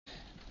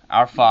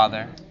Our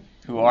Father,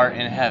 who art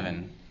in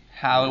heaven,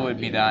 hallowed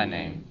be thy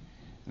name.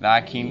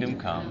 Thy kingdom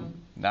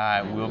come,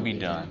 thy will be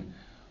done,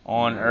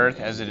 on earth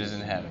as it is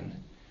in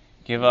heaven.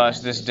 Give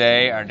us this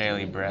day our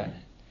daily bread,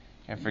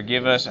 and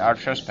forgive us our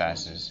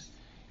trespasses,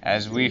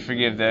 as we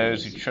forgive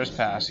those who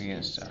trespass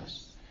against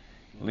us.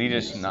 Lead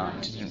us not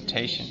into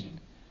temptation,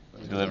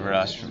 but deliver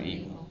us from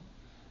evil.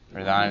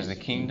 For thine is the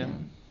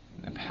kingdom,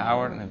 and the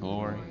power, and the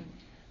glory,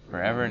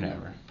 forever and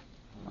ever.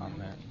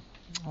 Amen.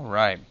 All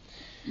right.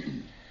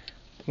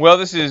 Well,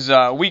 this is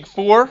week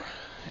 4,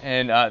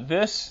 and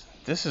this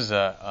is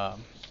a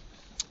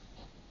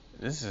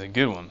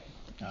good one.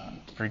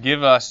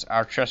 Forgive us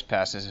our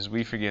trespasses, as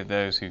we forgive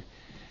those who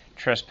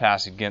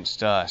trespass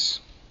against us.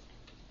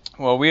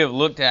 Well, we have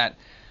looked at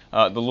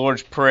the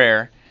Lord's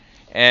Prayer,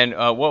 and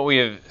what we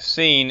have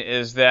seen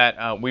is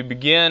that we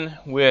begin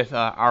with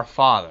our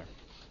Father.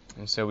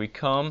 And so we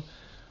come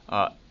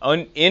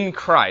in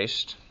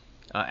Christ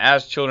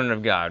as children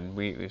of God.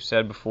 We've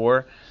said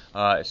before,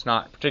 it's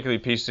not particularly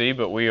PC,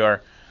 but we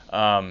are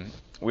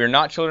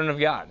not children of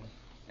God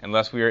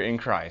unless we are in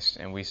Christ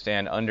and we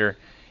stand under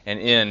and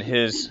in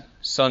His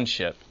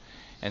sonship.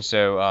 And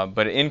so,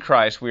 but in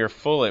Christ we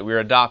are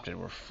adopted.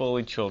 We're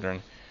fully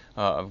children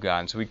of God.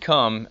 And so we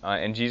come,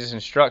 and Jesus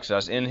instructs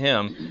us in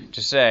Him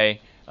to say,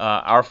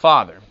 "Our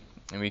Father,"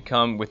 and we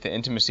come with the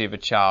intimacy of a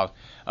child.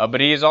 But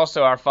He is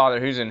also our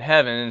Father who's in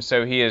heaven, and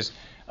so He is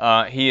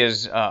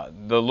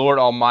the Lord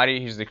Almighty.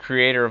 He's the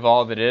Creator of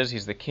all that is.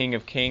 He's the King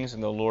of Kings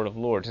and the Lord of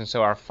Lords. And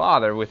so our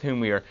Father, with whom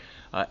we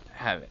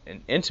have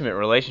an intimate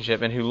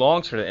relationship, and who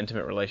longs for the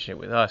intimate relationship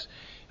with us,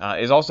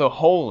 is also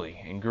holy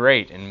and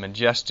great and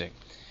majestic.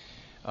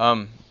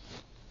 And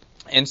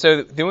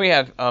so then we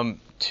have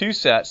 2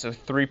 sets of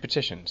 3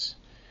 petitions.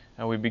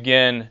 We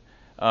begin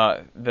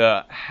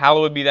the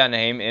 "Hallowed be thy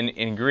name"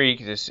 in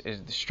Greek.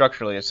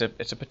 Structurally, it's a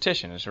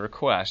petition, it's a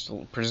request.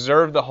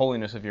 Preserve the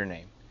holiness of your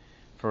name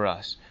for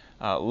us.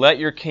 Let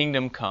your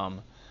kingdom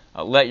come.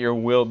 Let your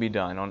will be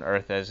done on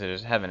earth as it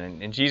is in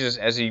heaven. And Jesus,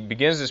 as He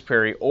begins this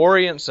prayer, He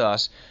orients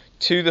us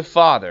to the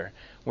Father.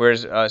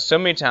 Whereas so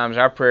many times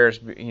our prayers,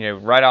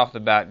 right off the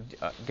bat,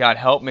 God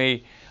help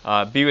me,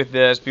 be with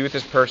this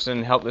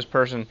person, help this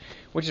person,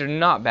 which are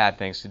not bad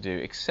things to do,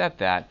 except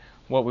that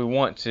what we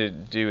want to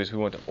do is we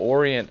want to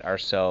orient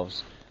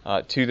ourselves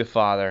to the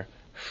Father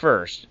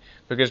first.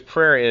 Because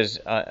prayer is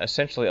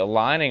essentially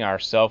aligning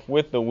ourselves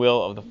with the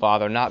will of the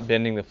Father, not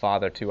bending the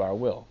Father to our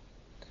will.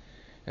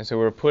 And so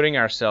we're putting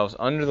ourselves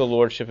under the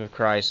lordship of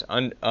Christ,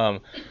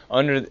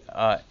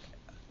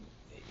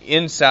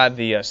 inside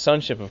the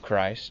sonship of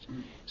Christ.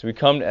 So we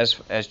come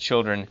as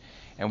children,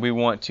 and we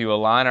want to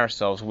align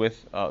ourselves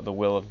with the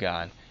will of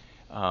God,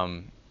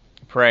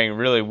 praying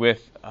really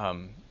with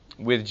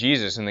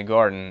Jesus in the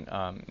garden,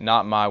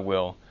 not my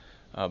will,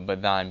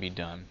 but thine be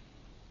done.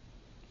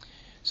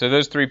 So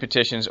those 3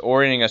 petitions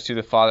orienting us to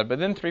the Father, but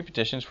then 3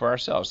 petitions for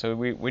ourselves. So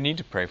we need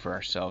to pray for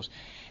ourselves.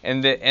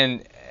 And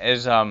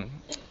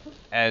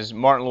as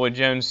Martin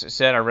Lloyd-Jones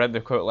said, I read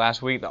the quote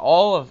last week, that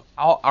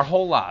our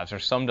whole lives are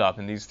summed up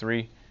in these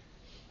 3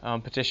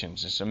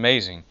 petitions. It's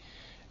amazing.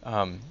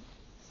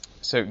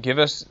 So give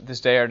us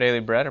this day our daily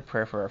bread, a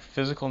prayer for our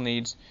physical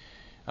needs.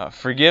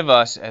 Forgive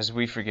us as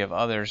we forgive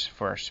others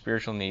for our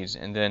spiritual needs.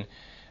 And then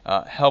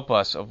help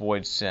us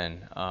avoid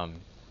sin.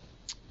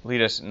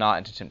 Lead us not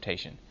into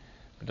temptation,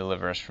 but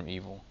deliver us from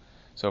evil.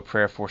 So a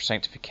prayer for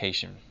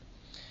sanctification.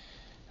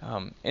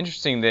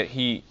 Interesting that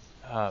he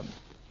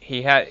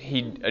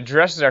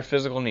addresses our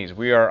physical needs.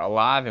 We are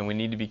alive, and we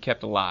need to be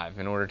kept alive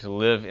in order to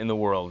live in the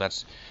world.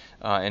 That's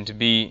and to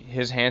be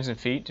His hands and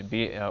feet, to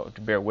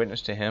bear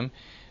witness to Him,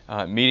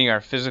 meeting our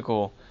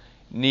physical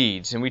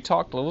needs. And we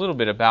talked a little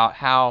bit about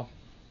how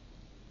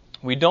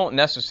we don't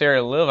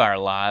necessarily live our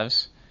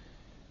lives.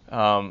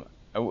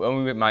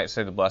 We might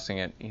say the blessing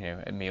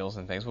at meals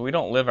and things, but we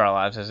don't live our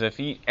lives as if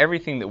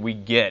everything that we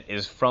get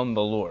is from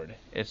the Lord.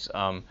 It's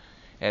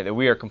that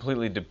we are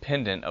completely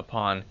dependent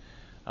upon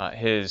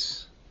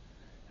His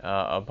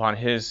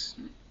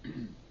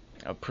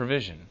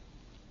provision,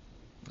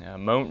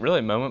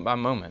 really moment by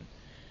moment.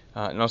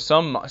 Now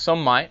some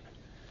might,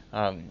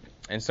 and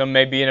some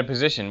may be in a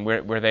position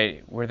where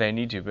they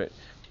need to, but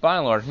by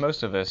and large,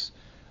 most of us,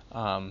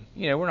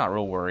 we're not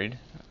real worried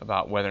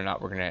about whether or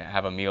not we're going to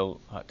have a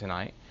meal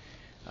tonight,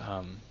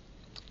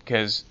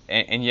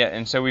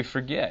 and so we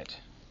forget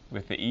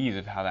with the ease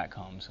of how that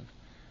comes,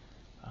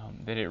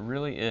 that it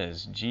really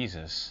is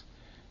Jesus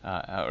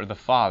or the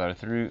Father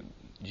through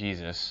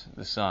Jesus,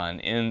 the Son,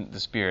 in the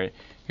Spirit,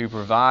 who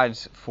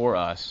provides for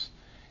us,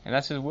 and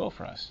that's His will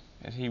for us,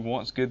 as He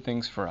wants good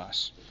things for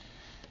us.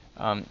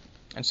 And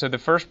so the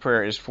first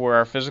prayer is for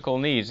our physical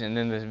needs, and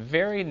then the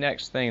very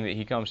next thing that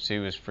He comes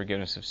to is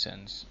forgiveness of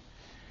sins.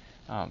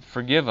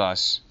 Forgive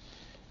us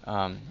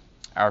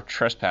our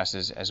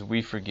trespasses as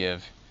we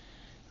forgive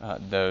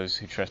those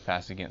who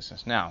trespass against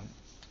us. Now,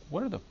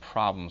 what are the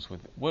problems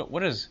with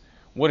what is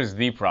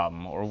the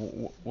problem, or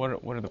what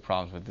are the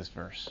problems with this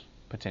verse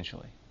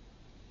potentially?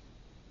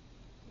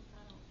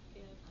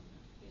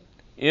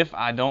 If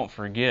I don't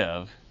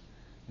forgive,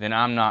 then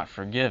I'm not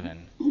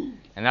forgiven.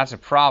 And that's a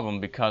problem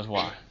because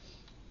why?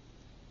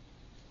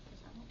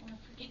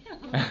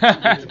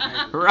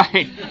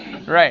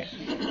 Right.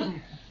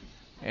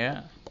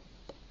 Yeah.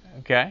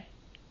 Okay.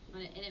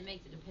 And it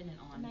makes it dependent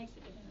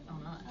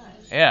on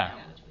us. Yeah.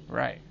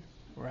 Right.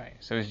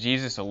 So is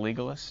Jesus a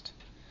legalist?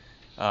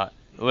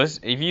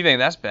 Listen, if you think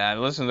that's bad,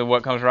 listen to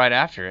what comes right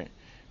after it.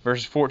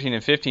 Verses 14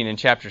 and 15 in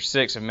chapter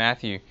 6 of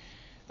Matthew.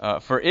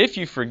 For if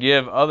you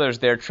forgive others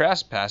their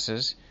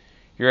trespasses,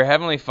 your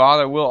heavenly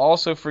Father will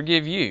also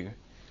forgive you.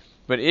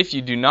 But if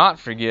you do not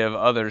forgive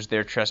others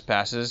their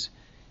trespasses,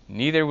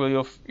 neither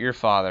will your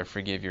Father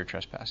forgive your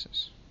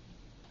trespasses.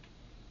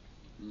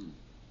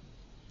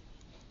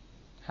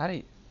 How do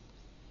you...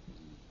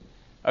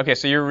 Okay,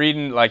 so you're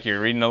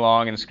reading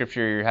along in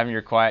Scripture, you're having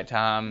your quiet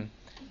time,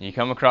 and you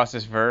come across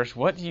this verse.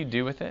 What do you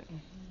do with it?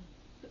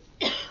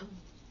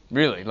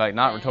 Really,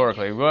 not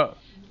rhetorically. What?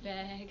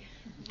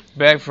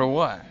 Beg for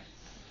what?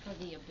 For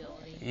the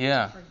ability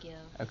to forgive.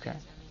 Okay.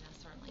 Because, I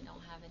certainly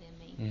don't have it in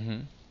me.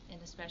 Mm-hmm.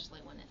 And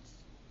especially when it's,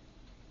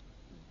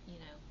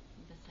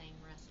 the same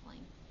wrestling.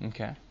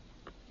 Okay.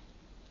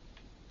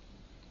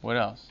 What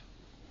else?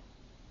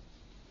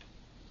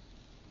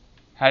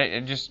 How do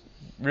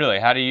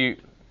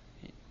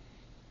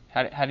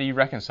you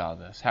reconcile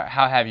this?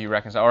 How have you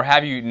reconciled, or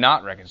have you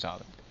not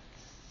reconciled it?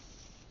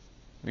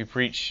 We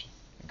preach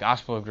the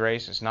gospel of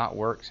grace; it's not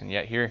works, and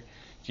yet here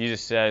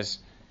Jesus says,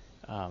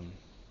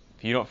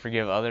 if you don't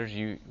forgive others,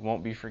 you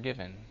won't be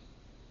forgiven.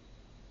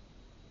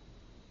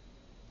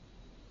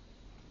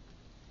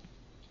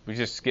 We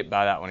just skip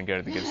by that one and go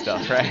to the good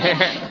stuff,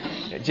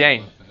 right?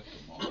 Jane.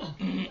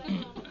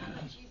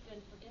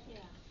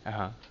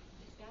 Okay.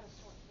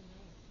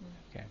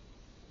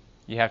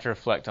 You have to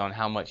reflect on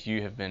how much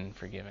you have been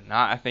forgiven.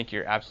 Now, I think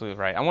you're absolutely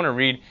right. I want to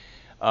read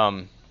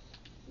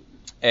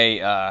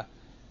a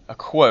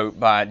quote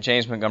by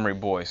James Montgomery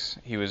Boyce.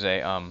 He was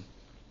a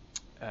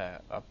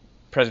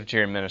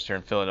Presbyterian minister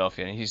in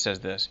Philadelphia, and he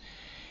says this.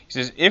 He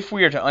says, if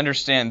we are to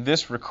understand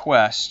this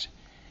request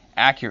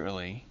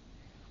accurately,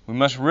 we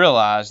must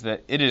realize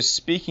that it is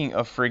speaking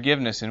of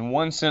forgiveness in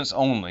one sense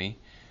only,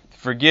 the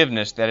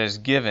forgiveness that is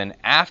given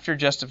after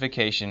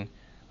justification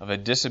of a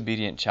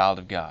disobedient child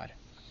of God.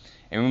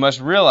 And we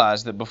must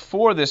realize that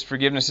before this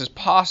forgiveness is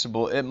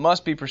possible, it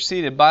must be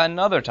preceded by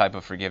another type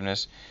of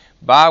forgiveness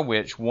by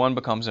which one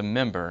becomes a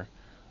member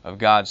of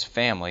God's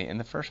family in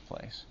the first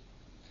place.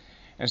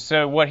 And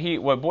so what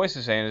Boyce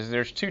is saying is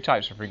there's two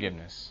types of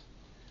forgiveness.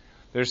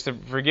 There's the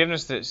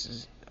forgiveness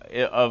that's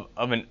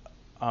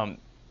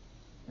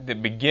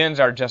that begins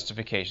our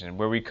justification,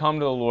 where we come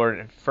to the Lord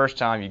the first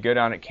time. You go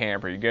down at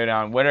camp, or you go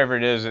down whatever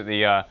it is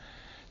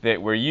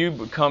that where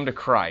you come to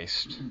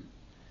Christ.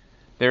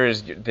 There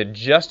is the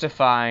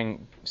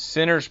justifying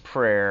sinner's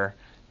prayer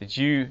that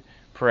you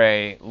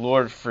pray,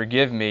 Lord,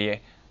 forgive me,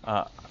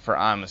 for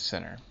I'm a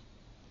sinner.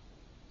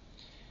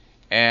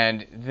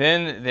 And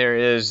then there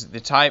is the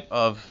type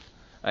of,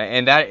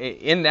 and that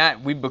in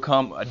that we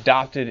become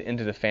adopted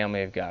into the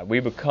family of God. We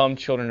become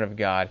children of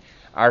God.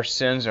 Our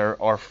sins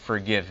are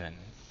forgiven.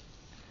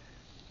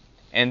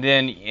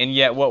 And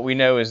yet what we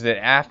know is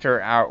that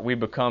after we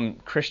become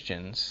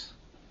Christians,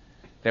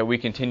 that we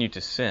continue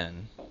to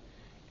sin,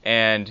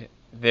 and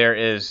there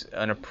is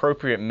an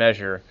appropriate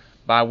measure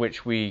by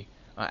which we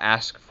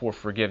ask for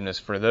forgiveness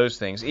for those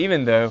things,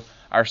 even though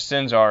our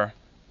sins are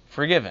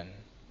forgiven.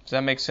 Does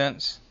that make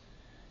sense?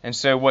 And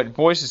so what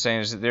Boyce is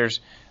saying is that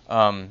there's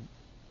that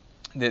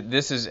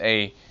this is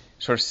a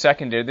sort of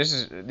secondary.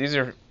 These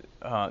are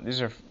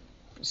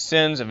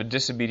sins of a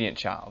disobedient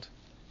child.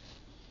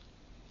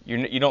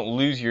 You don't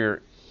lose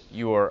your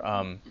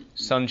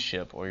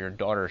sonship or your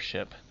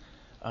daughtership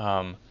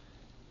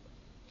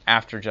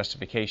after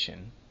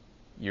justification.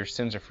 Your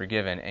sins are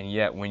forgiven, and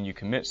yet when you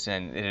commit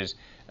sin,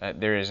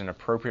 there is an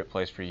appropriate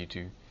place for you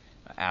to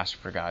ask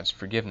for God's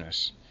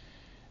forgiveness.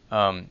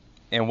 And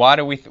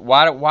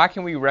why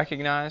can we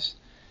recognize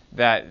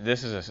that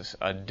this is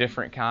a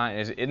different kind?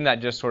 Isn't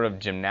that just sort of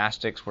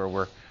gymnastics where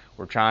we're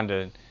trying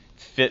to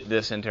fit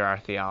this into our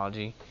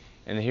theology?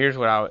 And here's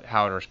how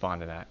I would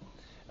respond to that.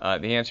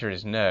 The answer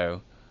is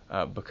no,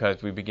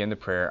 because we begin the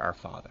prayer, Our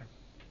Father.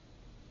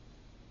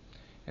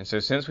 And so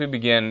since we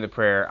begin the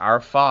prayer,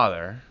 Our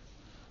Father,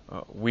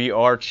 we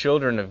are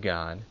children of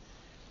God,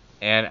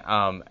 and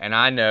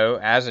I know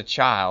as a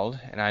child,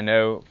 and I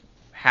know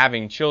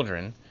having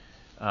children,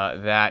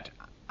 that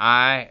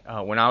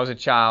when I was a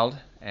child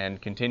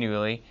and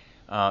continually,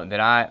 that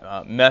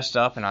I messed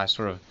up and I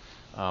sort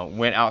of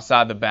went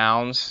outside the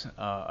bounds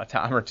a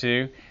time or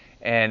two,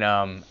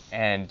 and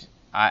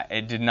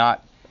it did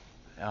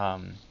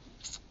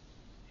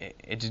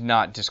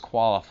not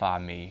disqualify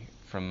me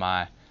from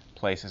my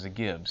place as a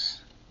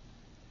Gibbs,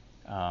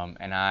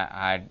 and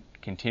I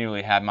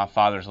continually had my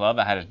Father's love.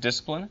 I had His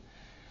discipline,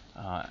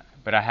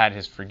 but I had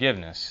His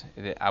forgiveness.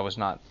 I was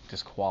not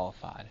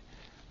disqualified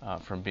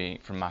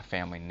from my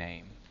family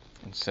name,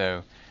 and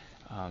so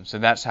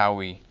that's how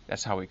we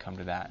come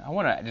to that. I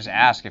want to just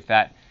ask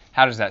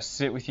how does that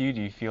sit with you?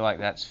 Do you feel like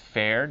that's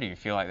fair? Do you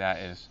feel like that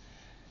is,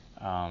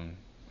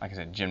 like I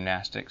said,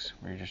 gymnastics,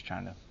 where you're just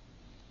trying to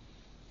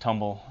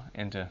tumble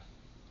and to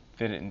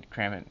fit it and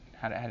cram it?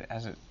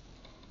 Is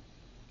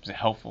it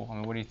helpful? I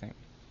mean, what do you think?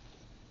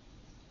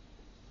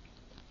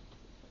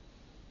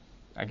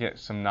 I get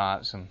some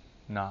nods,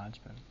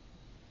 but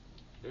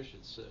there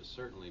should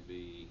certainly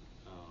be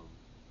a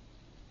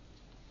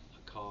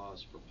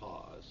cause for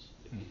pause,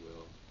 if you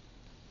will,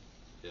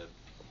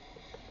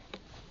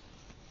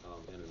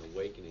 and an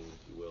awakening, if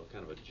you will,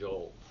 kind of a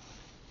jolt.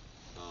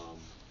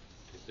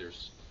 If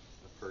there's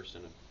a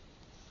person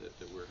that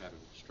we're having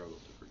struggle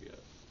to forgive,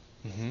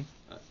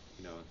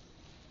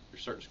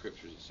 there's certain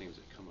scriptures it seems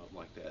that come up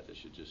like that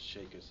should just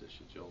shake us, that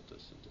should jolt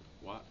us into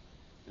what,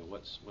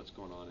 what's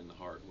going on in the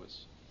heart,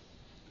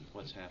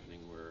 what's happening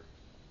where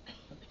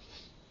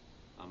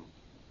I'm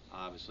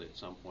obviously at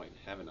some point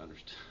haven't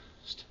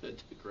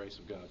understood the grace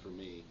of God for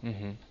me.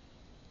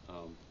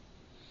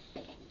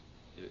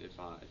 If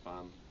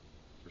I'm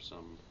for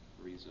some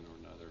reason or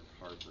another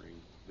harboring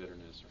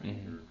bitterness or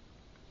anger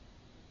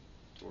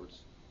towards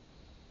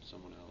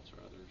someone else or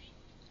others,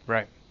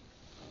 right?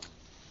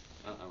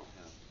 I don't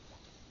have.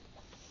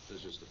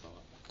 It's just a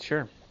thought.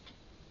 Sure.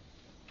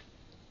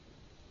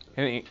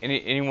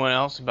 Anyone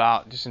else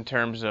about just in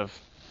terms of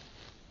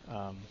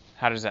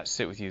how does that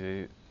sit with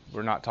you?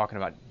 We're not talking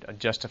about a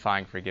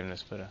justifying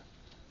forgiveness, but a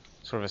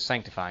sort of a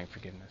sanctifying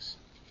forgiveness.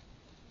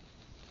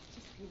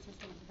 Just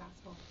consistent with the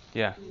gospel.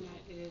 Yeah. And that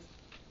it is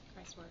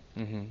Christ's work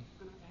on our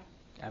behalf.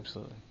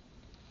 Absolutely.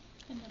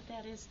 And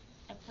that is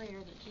a prayer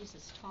that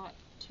Jesus taught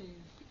to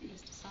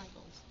his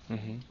disciples.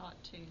 He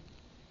taught to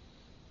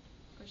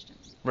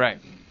Christians. Right.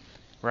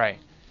 Right.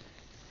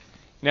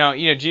 Now,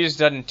 Jesus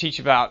doesn't teach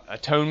about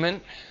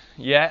atonement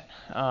yet.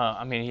 He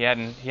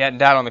hadn't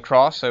died on the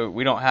cross, so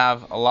we don't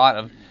have a lot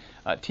of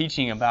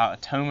teaching about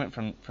atonement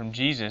from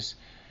Jesus.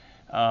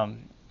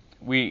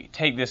 We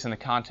take this in the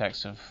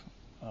context of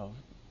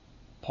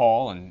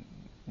Paul and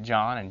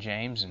John and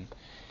James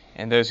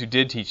and those who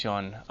did teach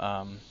on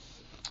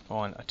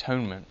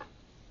atonement.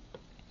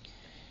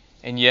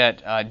 And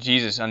yet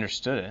Jesus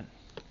understood it.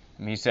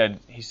 He said,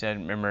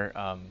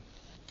 remember.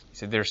 He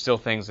said, there are still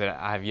things that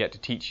I have yet to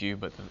teach you,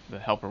 but the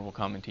Helper will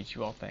come and teach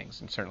you all things.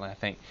 And certainly I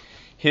think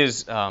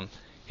his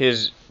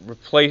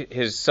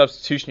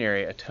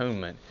substitutionary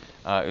atonement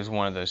is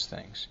one of those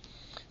things.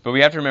 But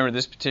we have to remember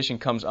this petition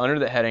comes under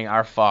the heading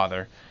Our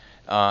Father,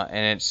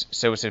 and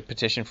it's a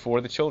petition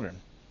for the children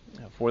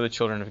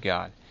of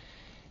God,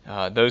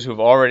 those who have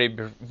already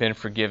been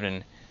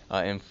forgiven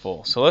in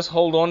full. So let's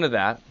hold on to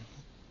that.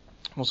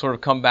 We'll sort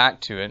of come back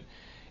to it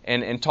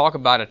and talk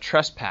about a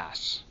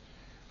trespass.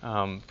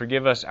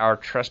 Forgive us our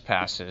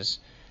trespasses.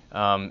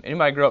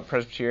 Anybody grow up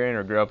Presbyterian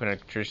or grow up in a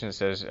tradition that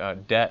says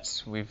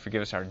debts? We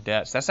forgive us our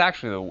debts. That's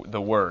actually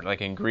the word,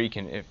 like in Greek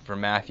and for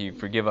Matthew,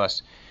 forgive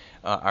us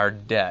our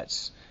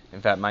debts.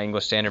 In fact, my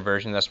English Standard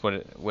Version, that's what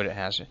it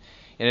has.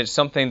 And it's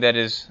something that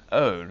is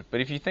owed.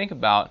 But if you think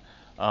about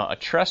a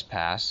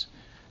trespass,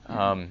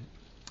 you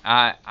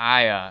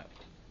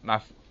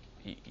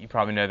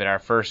probably know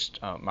that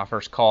my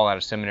first call out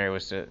of seminary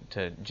was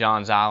to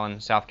Johns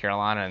Island, South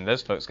Carolina, and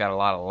those folks got a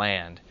lot of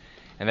land,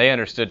 and they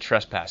understood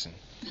trespassing.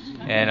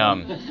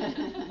 And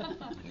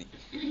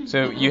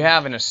so you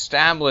have an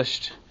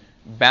established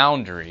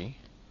boundary,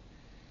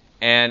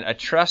 and a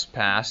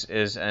trespass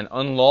is an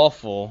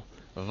unlawful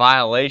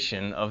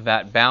violation of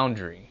that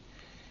boundary.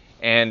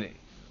 And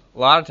a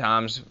lot of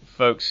times,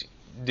 folks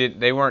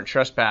they weren't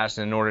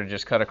trespassing in order to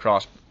just cut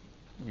across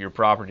your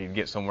property to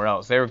get somewhere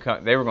else. They were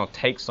going to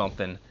take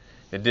something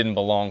that didn't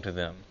belong to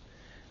them.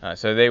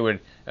 So they would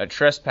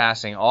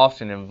trespassing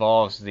often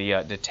involves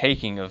the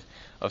taking of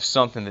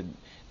something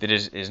that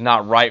is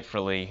not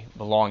rightfully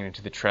belonging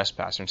to the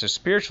trespasser. And so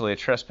spiritually, a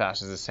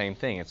trespass is the same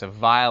thing. It's a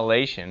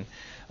violation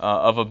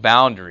of a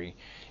boundary.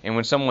 And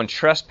when someone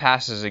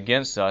trespasses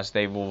against us,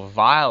 they will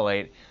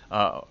violate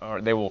or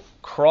they will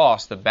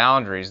cross the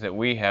boundaries that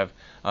we have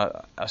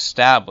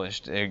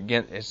established.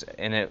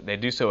 They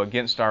do so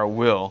against our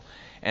will.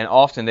 And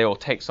often they will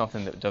take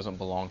something that doesn't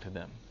belong to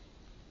them.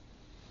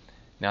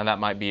 Now that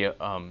might be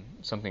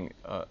something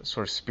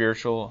sort of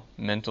spiritual,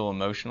 mental,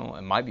 emotional.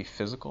 It might be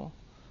physical.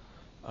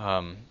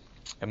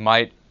 It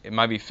might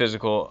be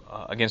physical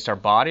against our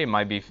body. It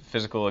might be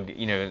physical,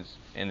 in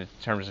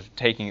terms of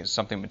taking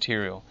something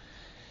material.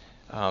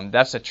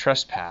 That's a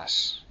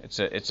trespass.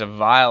 It's a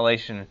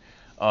violation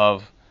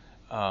of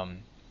a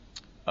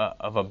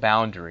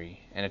boundary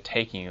and a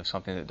taking of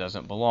something that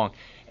doesn't belong.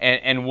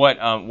 And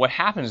what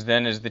happens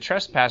then is the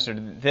trespasser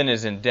then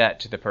is in debt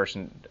to the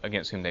person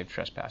against whom they've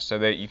trespassed. So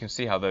that you can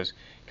see how those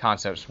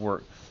concepts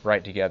work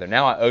right together.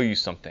 Now I owe you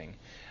something.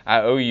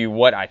 I owe you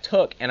what I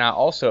took, and I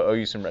also owe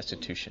you some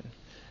restitution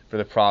for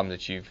the problem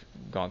that you've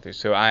gone through.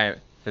 So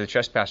the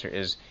trespasser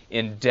is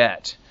in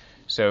debt.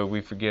 So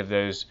we forgive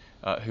those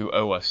who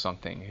owe us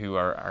something, who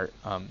are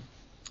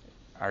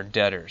our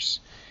debtors.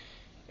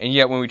 And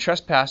yet when we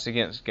trespass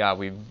against God,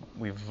 we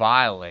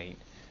violate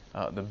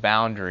the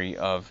boundary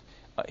of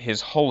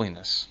His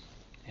holiness,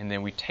 and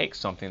then we take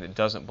something that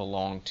doesn't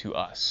belong to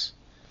us.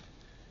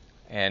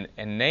 And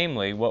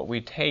namely, what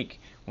we take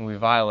when we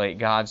violate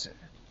God's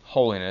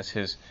holiness,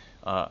 His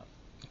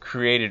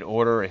created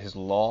order, His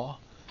law,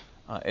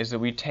 is that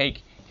we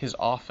take His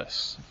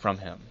office from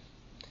Him.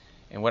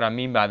 And what I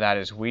mean by that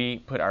is we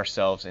put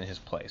ourselves in His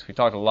place. We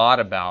talked a lot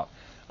about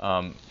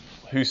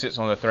who sits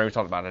on the throne. We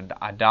talked about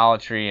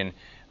idolatry, and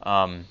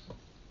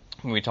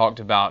when we talked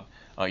about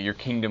your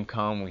kingdom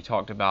come, we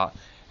talked about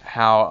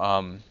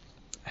how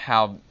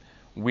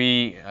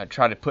we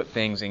try to put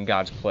things in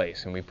God's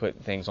place, and we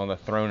put things on the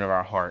throne of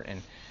our heart,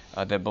 and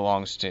that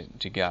belongs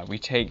to God.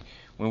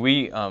 When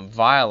we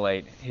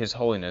violate His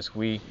holiness,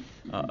 we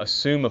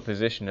assume a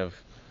position of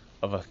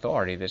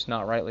authority that's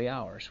not rightly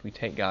ours. We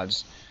take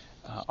God's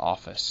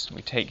office.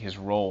 We take His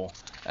role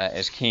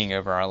as king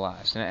over our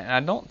lives. And I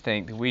don't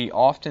think that we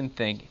often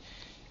think,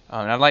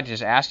 and I'd like to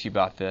just ask you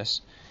about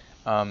this,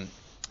 I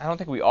don't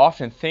think we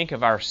often think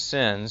of our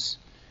sins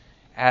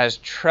as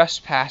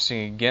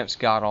trespassing against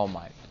God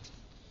Almighty.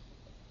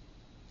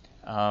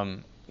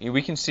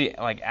 We can see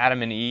like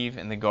Adam and Eve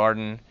in the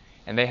garden,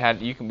 and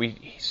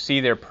we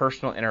see their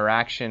personal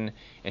interaction,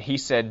 and He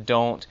said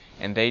don't,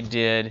 and they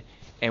did,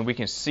 and we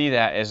can see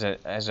that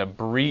as a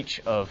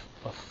breach of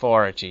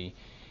authority.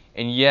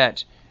 And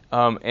yet,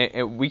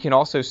 we can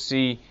also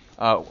see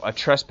a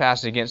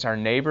trespass against our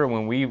neighbor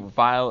when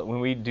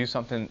we do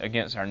something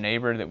against our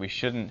neighbor that we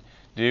shouldn't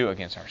do,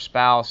 against our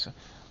spouse,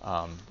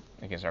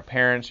 against our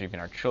parents, or even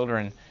our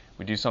children.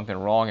 We do something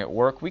wrong at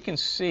work. We can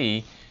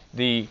see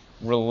the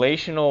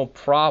relational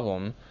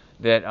problem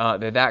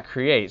that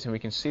creates, and we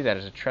can see that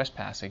as a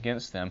trespass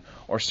against them.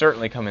 Or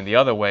certainly coming the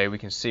other way, we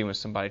can see when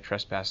somebody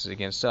trespasses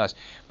against us.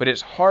 But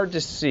it's hard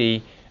to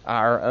see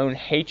our own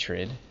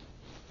hatred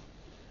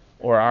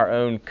or our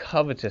own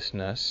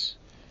covetousness,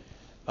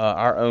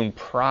 our own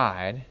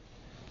pride,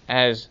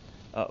 as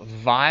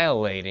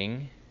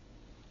violating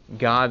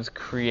God's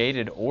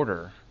created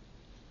order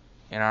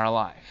in our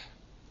life.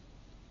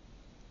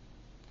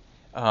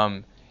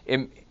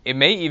 It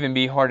may even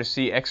be hard to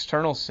see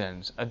external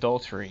sins,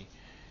 adultery,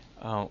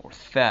 or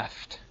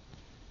theft,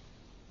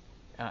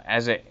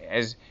 as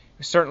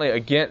certainly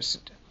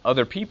against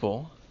other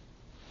people,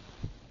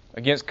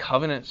 against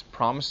covenants,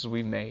 promises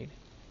we've made.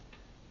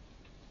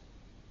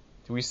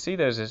 Do we see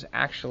those as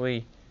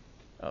actually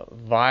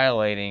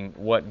violating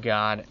what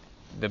God,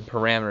 the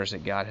parameters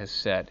that God has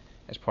set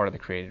as part of the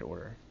created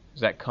order?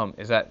 Does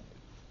that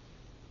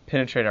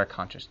penetrate our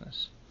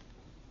consciousness?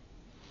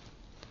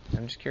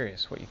 I'm just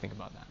curious what you think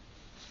about that.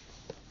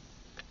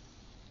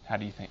 How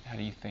do you think? I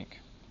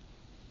think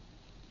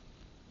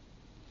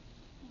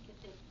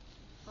it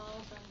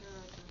falls under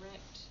a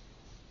direct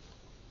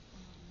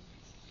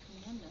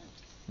commandment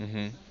under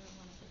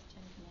one of the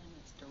 10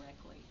 Commandments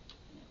directly,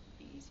 and it would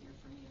be easier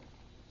for me to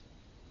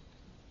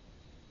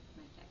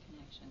make that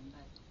connection.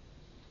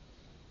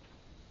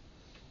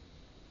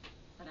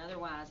 But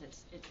otherwise,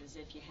 it's as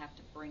if you have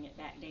to bring it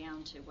back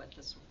down to what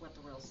the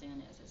real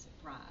sin is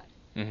pride.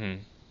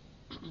 Mm-hmm.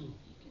 You can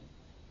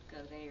go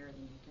there,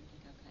 then you can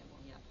think, okay, well,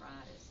 yeah,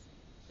 pride is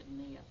putting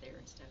me up there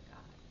instead of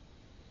God.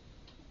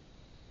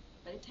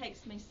 But it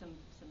takes me some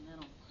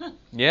mental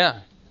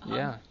Yeah.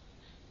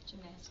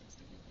 gymnastics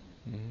to get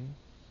there. Mm-hmm.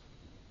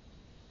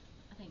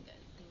 I think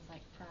things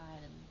like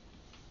pride and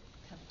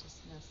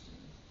covetousness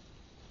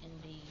and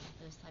envy,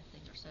 those type of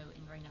things are so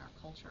ingrained in our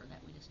culture that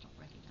we just don't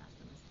recognize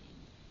them as being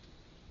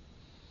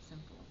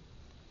sinful.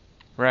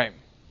 Right.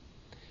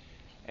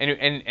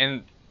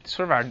 And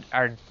sort of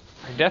our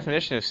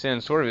definition of sin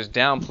sort of is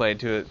downplayed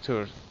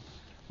to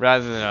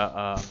rather than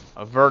a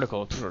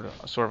vertical,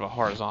 sort of a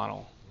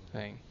horizontal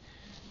thing,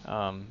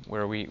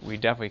 where we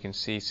definitely can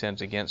see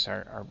sins against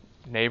our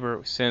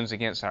neighbor, sins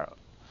against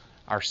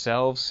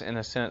ourselves, in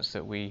a sense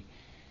that we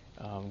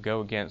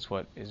go against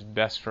what is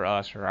best for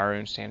us or our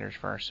own standards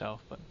for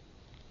ourselves. But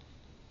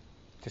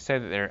to say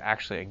that they're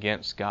actually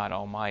against God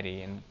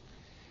Almighty, and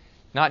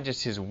not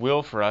just His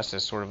will for us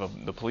as sort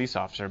of the police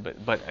officer,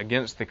 but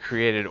against the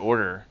created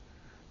order,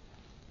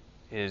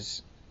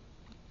 is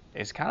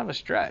kind of a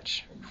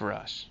stretch for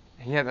us.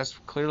 And yet that's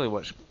clearly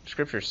what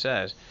Scripture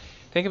says.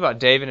 Think about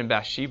David and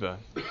Bathsheba.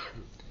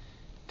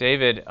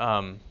 David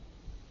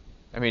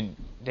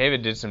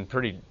did some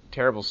pretty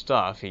terrible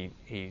stuff. He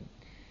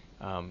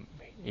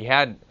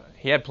had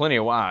plenty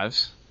of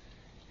wives,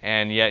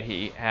 and yet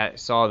he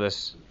saw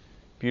this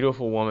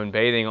beautiful woman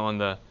bathing on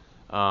the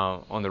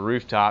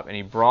rooftop, and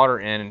he brought her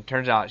in, and it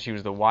turns out she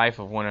was the wife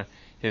of one of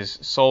his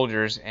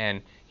soldiers,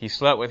 and he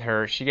slept with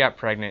her. She got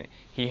pregnant.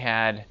 He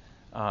had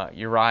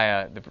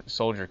Uriah, the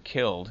soldier,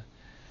 killed.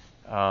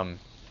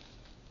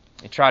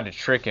 He tried to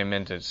trick him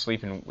into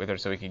sleeping with her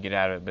so he could get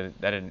out of it,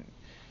 but that didn't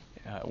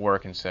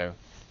work, and so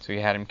he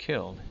had him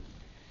killed.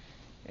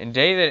 And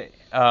David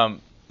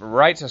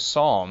writes a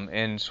psalm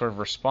in sort of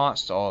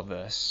response to all of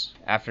this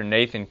after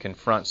Nathan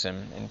confronts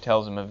him and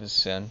tells him of his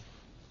sin.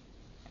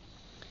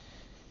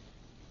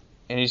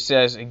 And he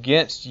says,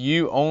 "Against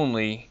you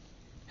only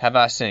have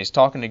I sinned." He's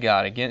talking to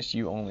God. "Against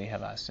you only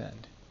have I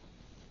sinned."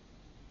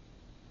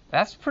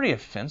 That's pretty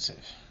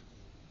offensive.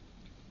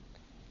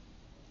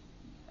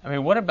 I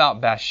mean, what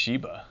about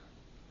Bathsheba?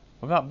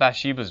 What about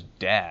Bathsheba's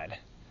dad?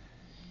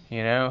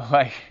 You know,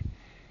 like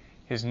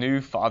his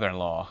new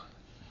father-in-law.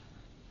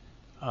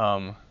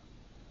 What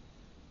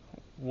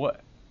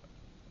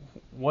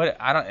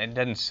I don't. It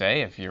doesn't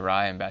say if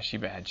Uriah and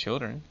Bathsheba had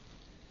children.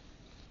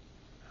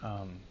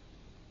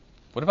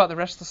 What about the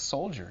rest of the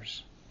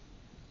soldiers?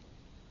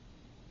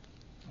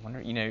 I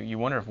wonder. You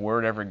wonder if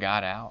word ever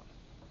got out.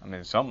 I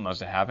mean, something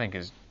must have happened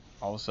because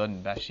all of a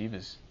sudden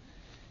Bathsheba's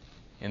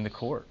in the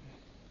court.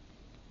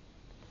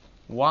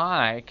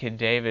 Why could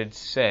David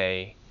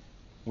say,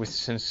 with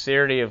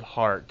sincerity of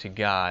heart to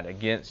God,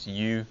 against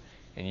you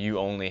and you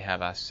only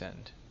have I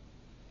sinned?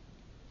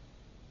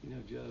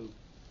 Joe,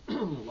 a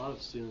lot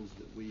of sins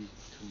that we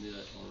commit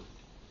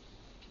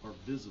are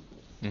visible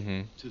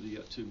to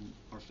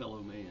our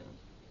fellow man,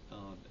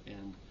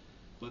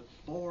 but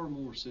far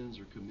more sins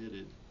are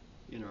committed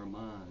in our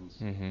minds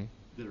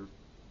that are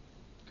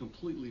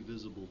completely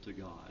visible to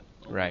God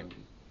alone. Right.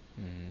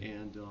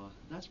 And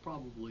that's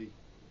probably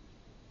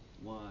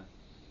why.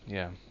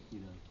 Yeah.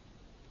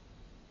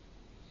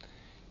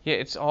 Yeah,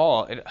 it's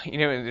all.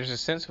 There's a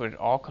sense where it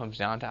all comes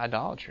down to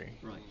idolatry.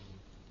 Right.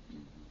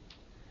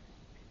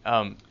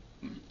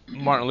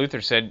 Martin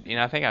Luther said,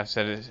 I think I've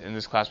said it in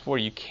this class before,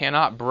 you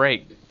cannot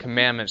break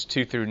commandments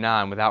 2 through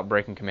 9 without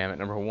breaking commandment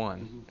number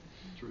 1.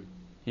 True.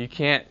 You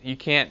can't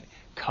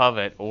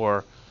covet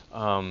or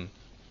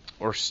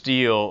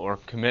steal or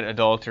commit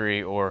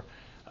adultery or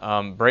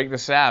break the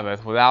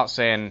Sabbath without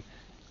saying,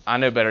 I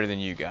know better than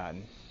you, God.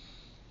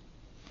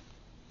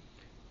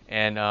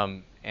 And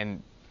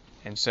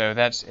so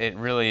it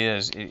really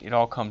is. It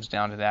all comes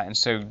down to that. And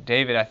so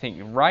David, I think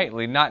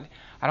rightly,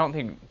 I don't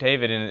think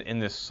David in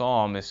this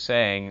psalm is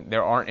saying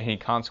there aren't any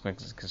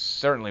consequences, because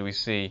certainly we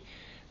see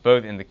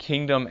both in the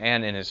kingdom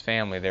and in his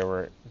family there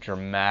were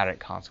dramatic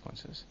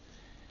consequences.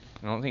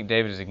 I don't think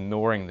David is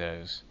ignoring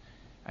those.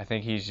 I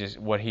think he's just,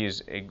 what he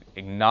is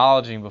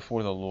acknowledging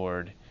before the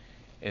Lord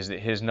is that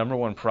his number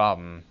one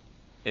problem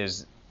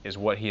is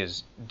what he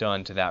has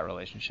done to that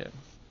relationship.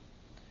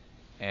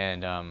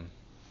 And I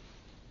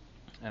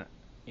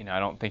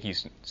don't think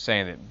he's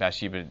saying that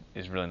Bathsheba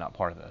is really not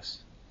part of this.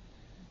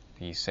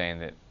 He's saying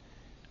that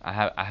I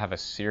have a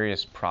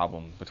serious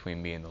problem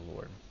between me and the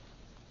Lord,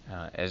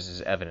 as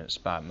is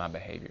evidenced by my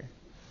behavior.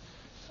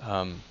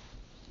 And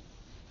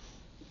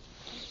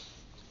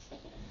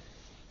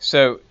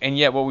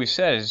yet what we've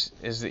said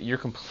is that you're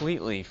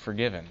completely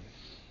forgiven.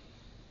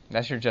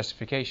 That's your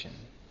justification.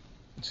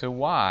 So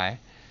why,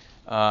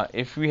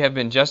 if we have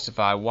been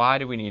justified, why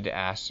do we need to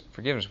ask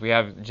forgiveness? We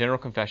have general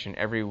confession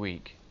every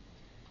week.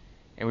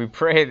 And we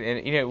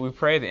pray, we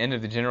pray at the end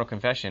of the general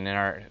confession in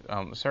our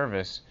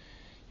service,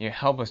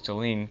 help us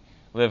to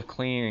live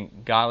clean,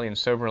 godly, and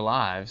sober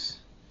lives.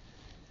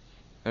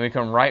 Then we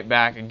come right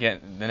back again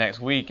the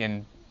next week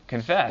and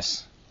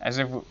confess, as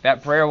if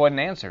that prayer wasn't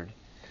answered.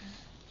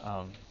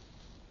 But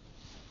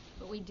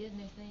we did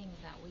new things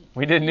that week.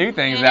 We did new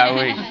things that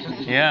week.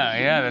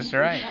 Yeah, that's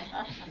right.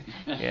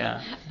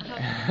 Yeah.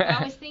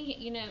 I was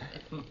thinking,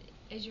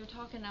 as you're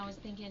talking, I was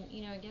thinking,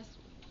 I guess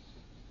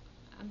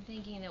I'm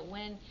thinking that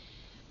when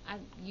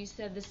you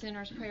said the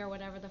sinner's prayer,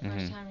 whatever, the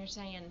first time you're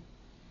saying,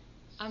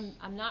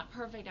 I'm not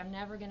perfect. I'm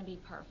never going to be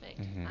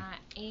perfect. I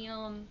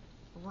am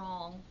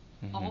wrong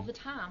all the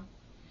time,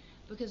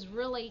 because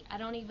really I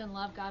don't even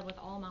love God with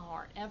all my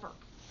heart ever.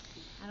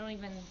 I don't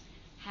even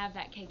have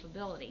that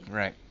capability.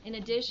 Right. In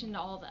addition to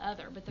all the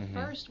other, but the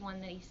first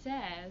one that he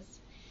says,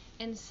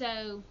 and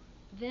so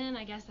then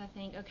I guess I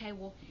think, okay,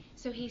 well,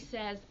 so he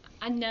says,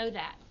 I know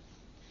that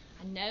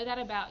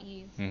about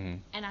you,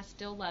 and I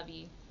still love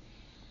you,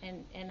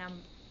 and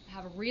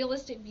have a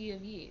realistic view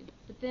of you.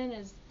 But then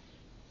as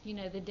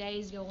the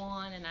days go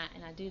on, and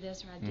I do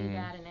this or I do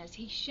that, and as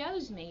he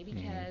shows me,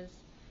 because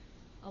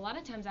a lot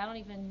of times I don't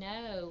even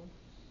know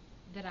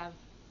that I've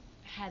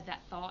had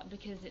that thought,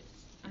 because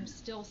I'm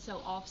still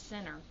so off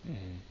center.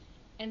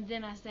 And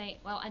then I say,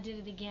 well, I did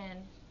it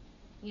again.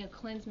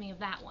 Cleanse me of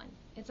that one.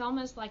 It's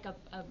almost like a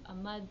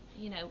mud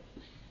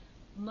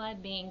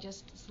being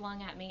just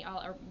slung at me,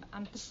 or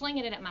I'm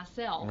slinging it at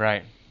myself.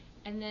 Right.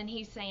 And then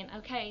he's saying,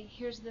 okay,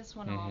 here's this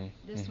one off,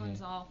 this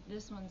one's off,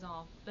 this one's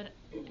off. But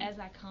as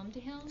I come to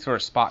him... Sort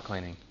of spot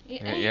cleaning.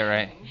 Yeah,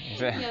 right.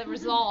 Yeah,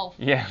 resolve.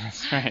 Yeah,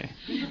 that's right.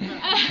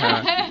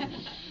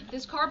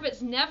 This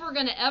carpet's never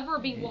going to ever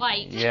be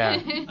white.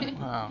 Yeah.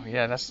 Wow.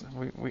 Yeah, that's...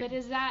 But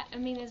is that...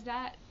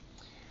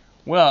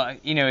 Well,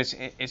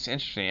 it's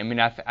interesting. I mean,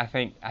 I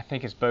think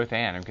it's both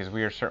and, because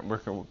we're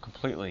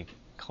completely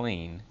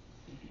clean.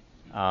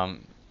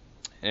 And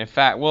in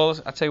fact, well,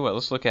 I'll tell you what,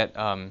 let's look at...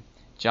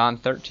 John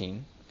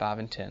 13, 5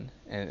 and 10,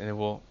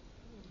 and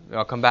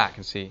I'll come back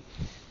and see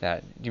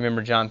that. Do you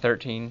remember John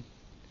 13?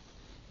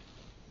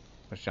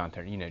 What's John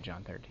 13? You know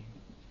John 13.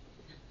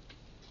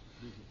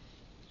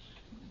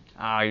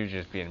 Oh, you're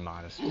just being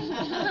modest.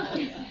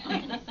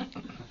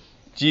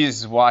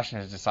 Jesus is washing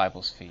his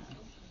disciples' feet.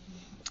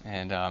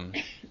 And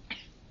it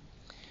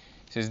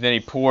says, then he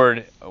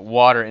poured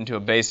water into a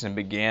basin and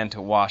began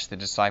to wash the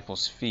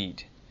disciples'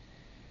 feet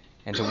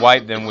and to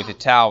wipe them with the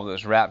towel that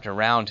was wrapped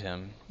around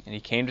him. And he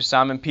came to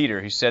Simon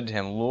Peter, who said to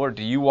him, Lord,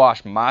 do you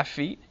wash my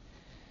feet?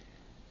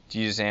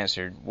 Jesus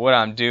answered, what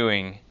I'm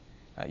doing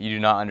you do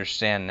not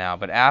understand now,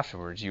 but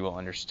afterwards you will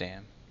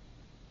understand.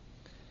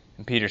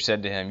 And Peter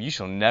said to him, "You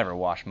shall never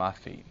wash my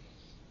feet."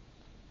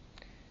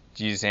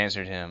 Jesus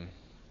answered him,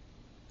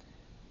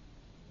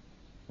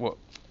 well,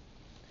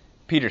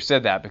 Peter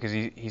said that because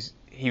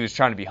he was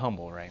trying to be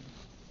humble, right?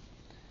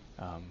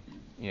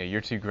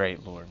 You're too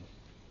great, Lord.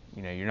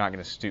 You're not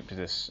going to stoop to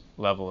this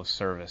level of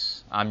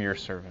service. I'm your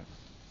servant.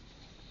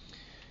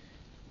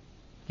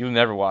 You'll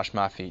never wash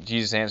my feet.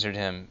 Jesus answered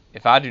him,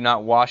 "If I do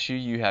not wash you,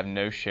 you have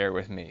no share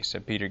with me."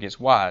 So Peter gets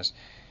wise.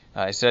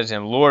 He says to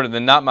him, "Lord,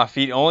 then not my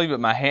feet only, but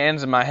my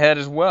hands and my head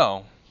as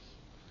well."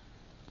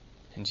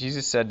 And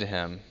Jesus said to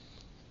him,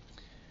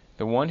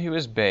 "The one who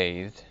is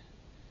bathed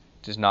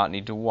does not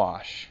need to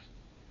wash,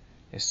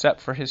 except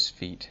for his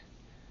feet,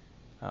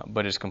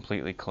 but is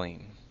completely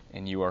clean,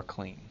 and you are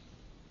clean."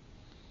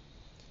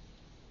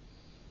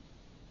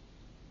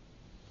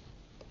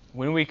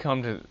 When we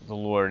come to the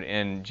Lord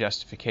in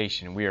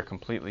justification, we are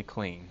completely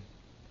clean,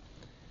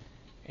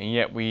 and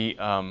yet we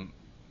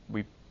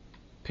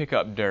pick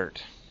up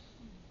dirt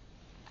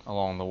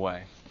along the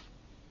way,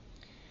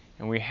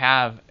 and we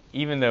have,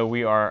 even though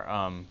we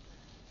are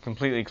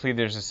completely clean,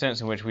 there's a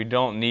sense in which we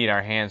don't need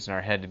our hands and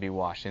our head to be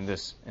washed in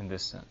this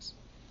sense,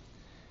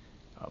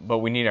 but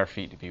we need our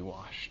feet to be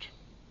washed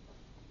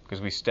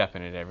because we step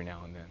in it every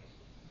now and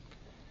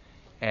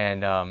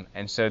then,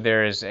 and so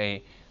there is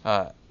a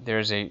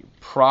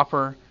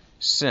proper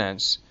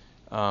sense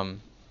of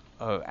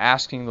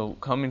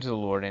coming to the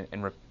Lord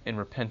in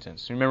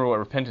repentance. Remember what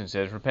repentance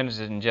is. Repentance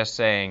isn't just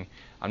saying,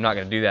 "I'm not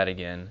going to do that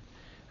again."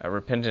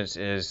 Repentance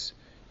is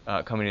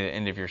coming to the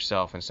end of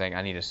yourself and saying,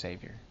 "I need a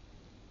Savior."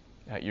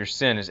 Your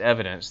sin is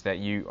evidence that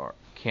you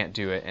can't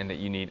do it and that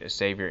you need a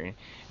Savior.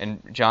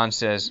 And John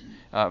says,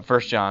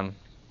 1 John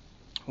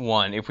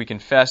 1, "If we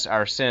confess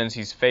our sins,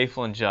 He's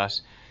faithful and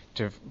just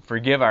to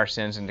forgive our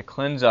sins and to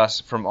cleanse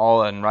us from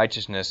all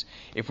unrighteousness.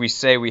 If we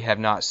say we have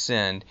not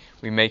sinned,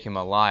 we make Him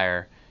a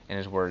liar, and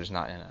His word is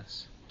not in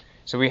us."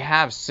 So we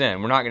have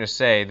sin. We're not going to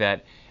say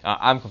that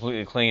I'm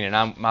completely clean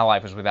and my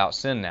life is without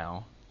sin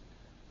now.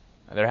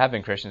 There have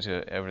been Christians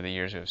over the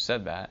years who have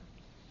said that.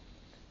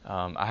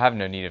 I have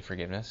no need of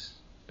forgiveness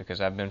because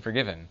I've been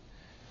forgiven.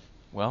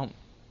 Well,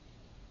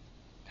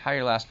 how are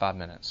your last 5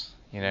 minutes?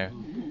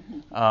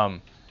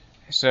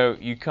 So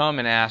you come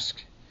and ask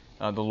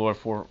the Lord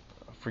for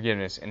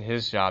forgiveness, and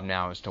His job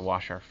now is to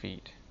wash our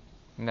feet,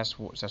 and that's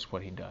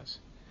what He does.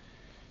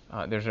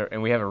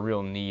 And we have a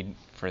real need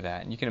for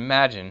that. And you can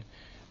imagine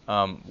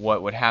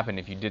what would happen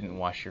if you didn't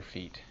wash your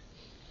feet.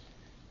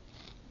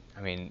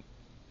 I mean,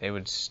 they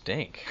would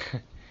stink.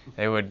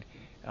 They would.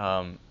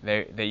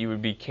 That you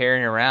would be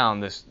carrying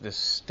around this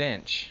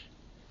stench,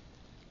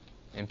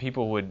 and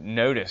people would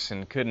notice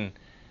and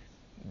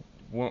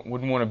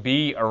wouldn't want to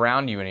be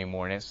around you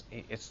anymore. And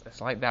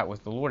it's like that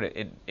with the Lord.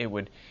 It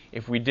would,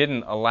 if we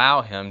didn't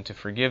allow Him to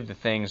forgive the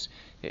things,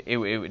 it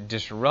would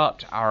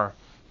disrupt our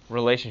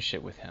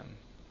relationship with Him.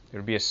 There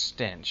would be a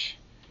stench,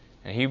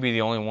 and He would be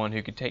the only one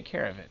who could take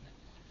care of it.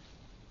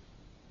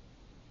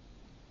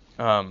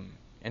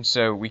 And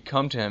so we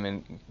come to Him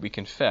and we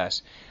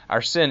confess.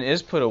 Our sin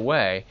is put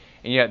away,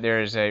 and yet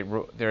there is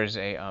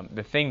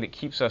the thing that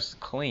keeps us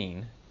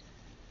clean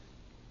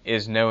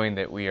is knowing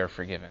that we are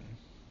forgiven.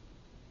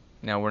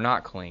 Now, we're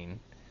not clean,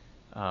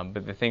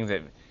 but the thing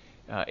that,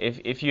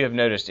 if you have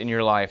noticed in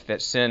your life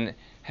that sin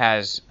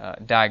has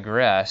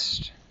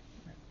digressed,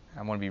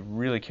 I want to be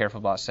really careful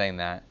about saying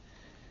that,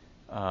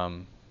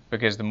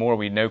 because the more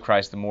we know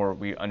Christ, the more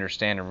we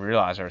understand and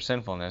realize our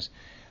sinfulness.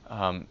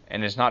 And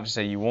it's not to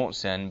say you won't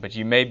sin, but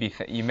you may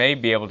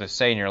be able to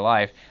say in your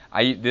life,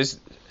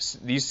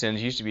 these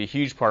sins used to be a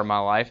huge part of my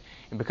life,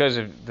 and because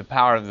of the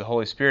power of the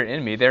Holy Spirit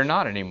in me, they're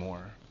not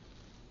anymore,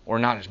 or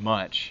not as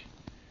much.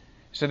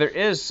 So there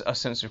is a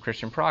sense of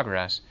Christian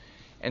progress,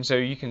 and so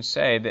you can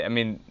say that. I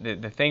mean,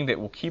 the thing that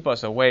will keep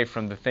us away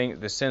from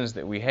the sins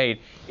that we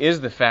hate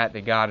is the fact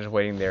that God is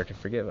waiting there to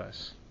forgive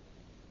us.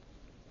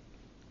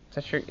 Is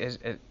that true?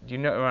 Do you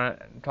know what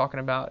I'm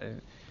talking about?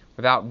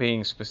 Without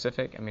being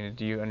specific, I mean,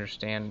 do you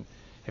understand?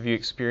 Have you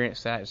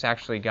experienced that? It's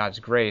actually God's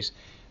grace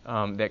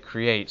that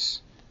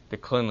creates the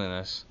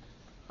cleanliness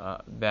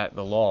that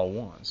the law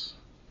wants.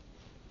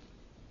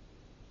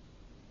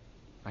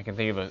 I can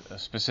think of a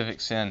specific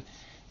sin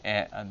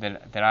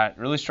that I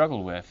really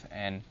struggled with,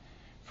 and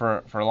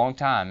for a long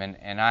time,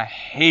 and I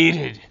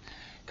hated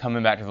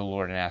coming back to the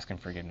Lord and asking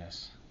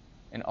forgiveness.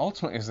 And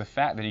ultimately, it was the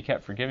fact that He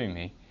kept forgiving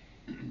me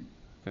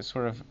that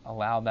sort of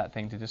allowed that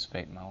thing to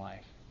dissipate in my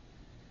life.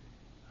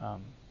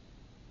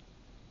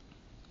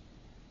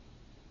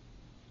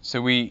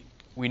 So we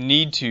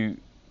need to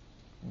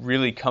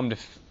really come to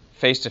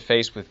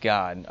face with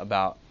God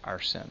about our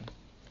sin,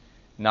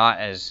 not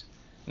as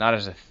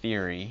a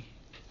theory,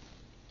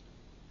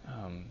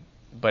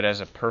 but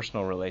as a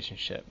personal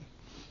relationship,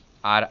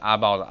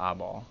 eyeball to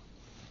eyeball.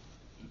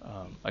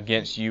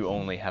 Against you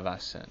only have I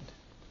sinned,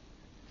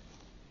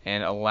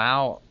 and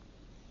allow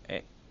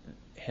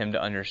Him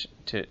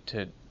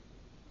to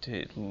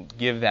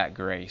give that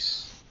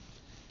grace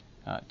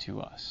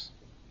to us.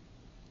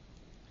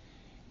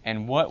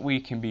 And what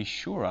we can be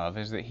sure of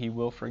is that He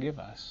will forgive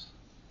us.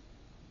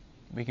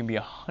 We can be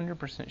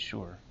 100%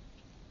 sure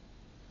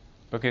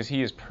because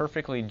he is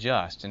perfectly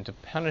just, and to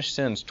punish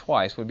sins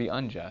twice would be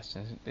unjust,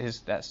 and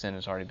that sin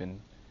has already been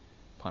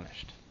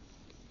punished.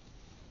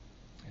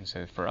 And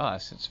so for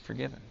us, it's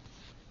forgiven.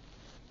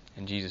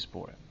 And Jesus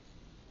bore it.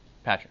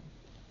 Patrick.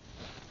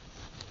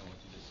 What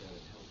you just said,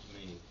 it helps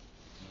me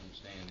in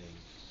understanding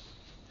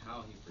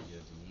how he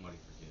forgives and what he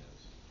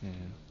forgives. Mm-hmm.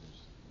 You know,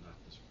 there's not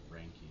this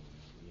ranking.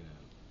 You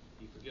know,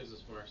 he forgives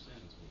us for our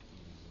sins when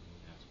we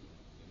ask for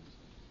forgiveness.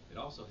 It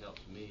also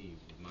helps me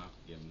with my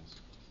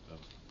forgiveness of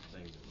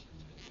things that were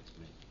committed against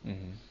me.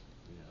 Mm-hmm.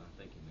 You know, I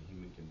think in the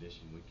human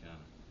condition we kind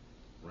of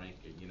rank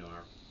it. You know,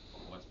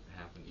 what's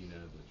happened. You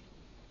know,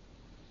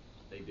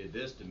 they did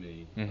this to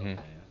me. Mm-hmm.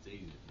 Okay, that's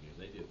easy to forgive.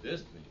 They did this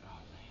to me. Oh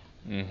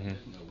man, Mm-hmm.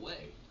 there's no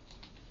way.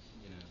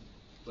 You know,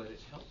 but it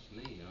helps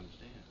me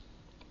understand.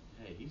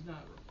 Hey, he's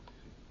not.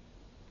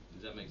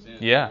 Does that make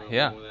sense? Yeah, Where I'm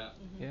yeah. going with that?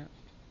 Yeah.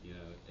 You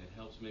know, it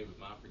helps me with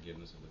my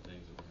forgiveness of the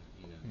things that were,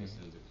 the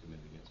sins that were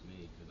committed against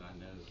me, because I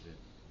know that,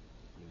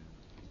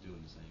 he's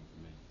doing the same for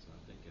me. So I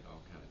think it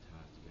all kind of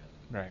ties together.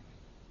 Right.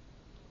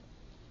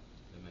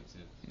 Does that make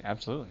sense?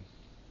 Absolutely.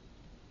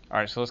 All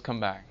right, so let's come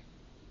back.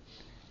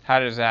 How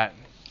does that,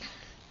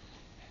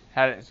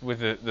 with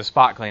the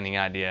spot cleaning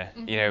idea,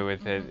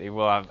 with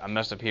I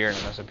messed up here and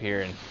I messed up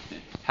here, and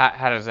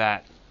how does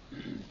that,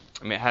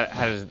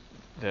 how does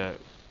the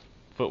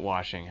foot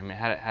washing,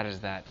 how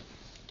does that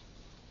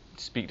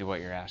speak to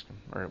what you're asking,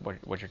 or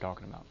what you're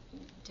talking about?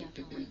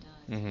 Definitely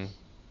does. Mm-hmm.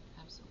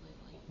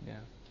 Absolutely. Yeah.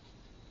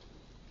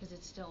 Because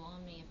it's still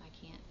on me if I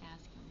can't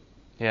ask him.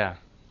 Yeah.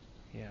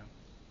 Yeah.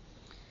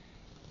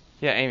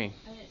 Yeah, Amy.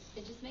 I mean,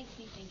 it just makes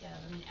me think of,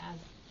 as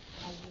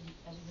you've been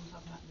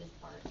talking about this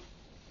part,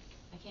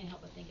 I can't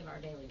help but think of our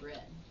daily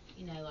bread.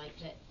 Like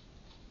that,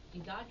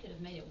 and God could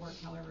have made it work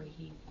however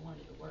He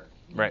wanted it to work.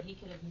 Right. He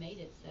could have made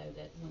it so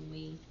that when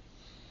we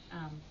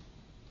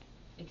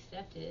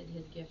accepted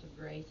His gift of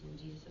grace and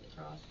Jesus at the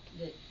cross,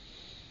 that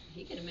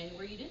He could have made it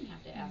where you didn't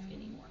have to ask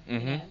anymore.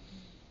 Mm-hmm.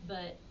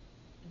 But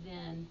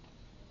then,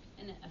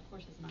 and of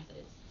course it's not that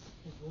it's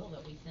His will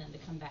that we sin to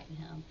come back to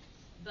Him,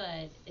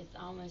 but it's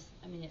almost,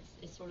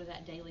 it's sort of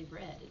that daily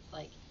bread. It's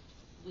like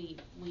we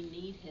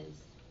need His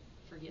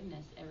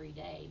forgiveness every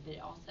day, but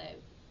it also,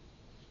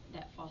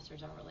 that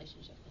fosters our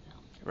relationship with Him.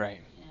 Right.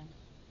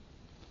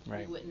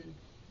 Right. We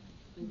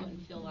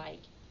wouldn't feel like,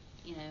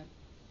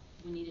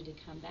 we needed to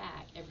come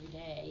back every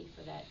day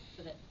for that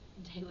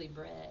daily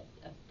bread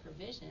of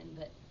provision,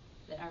 but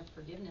that our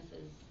forgiveness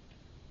is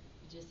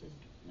just as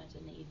much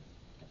a need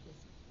of His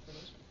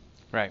provision.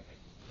 Right.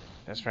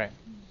 That's right.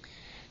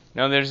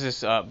 No, there's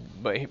this,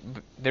 but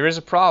there is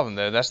a problem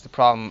though. That's the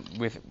problem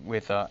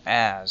with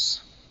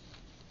as.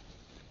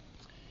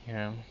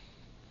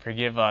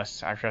 Forgive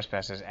us our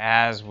trespasses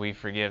as we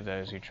forgive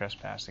those who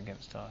trespass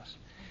against us.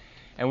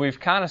 And we've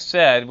kind of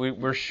said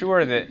we're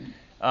sure that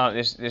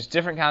there's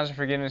different kinds of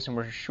forgiveness, and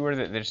we're sure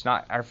that there's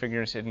not, our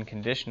forgiveness isn't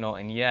conditional,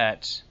 and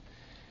yet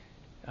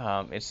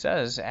it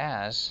says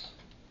as.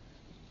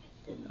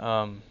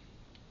 And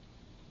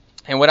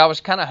what I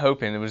was kind of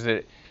hoping was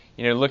that,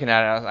 looking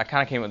at it, I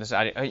kind of came up with this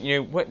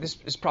idea. This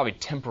is probably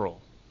temporal.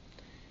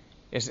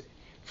 Is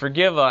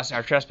forgive us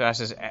our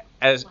trespasses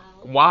as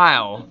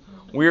while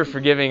we're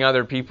forgiving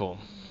other people.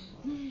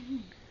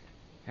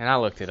 And I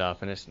looked it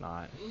up, and it's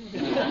not.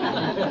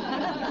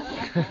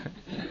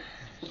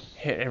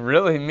 It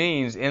really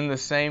means in the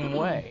same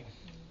way.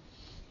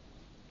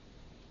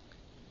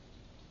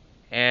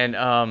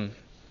 And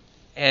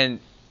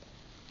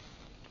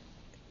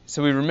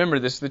so we remember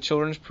this is the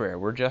children's prayer.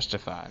 We're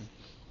justified.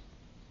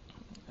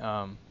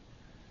 But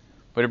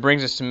it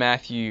brings us to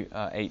Matthew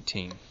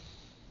 18.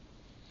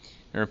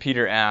 Remember,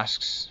 Peter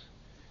asks,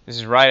 this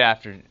is right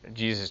after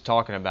Jesus is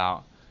talking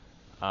about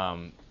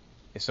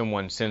if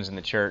someone sins in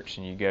the church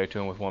and you go to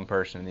him with one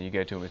person and then you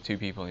go to him with two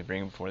people and you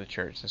bring them before the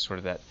church. It's sort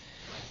of that.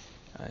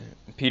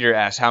 Peter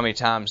asks, how many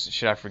times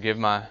should I forgive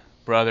my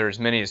brother? As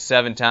many as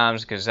 7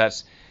 times, because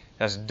that's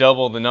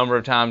double the number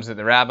of times that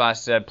the rabbi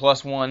said,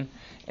 plus 1.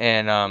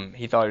 And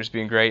he thought he was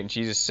being great. And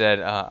Jesus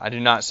said, I do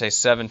not say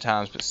 7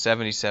 times, but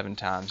 77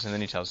 times. And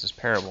then he tells this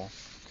parable.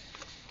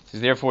 He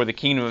says, therefore the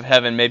kingdom of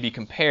heaven may be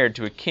compared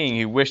to a king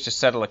who wished to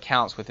settle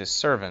accounts with his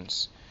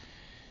servants.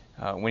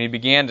 When he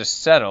began to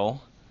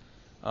settle,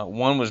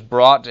 one was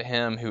brought to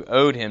him who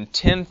owed him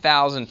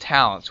 10,000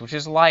 talents, which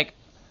is like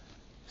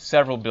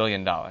several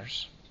 $billion.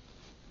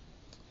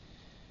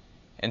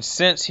 And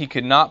since he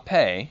could not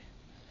pay,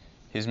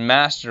 his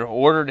master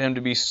ordered him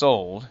to be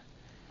sold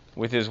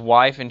with his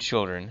wife and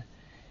children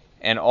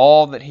and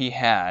all that he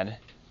had,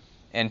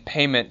 and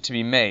payment to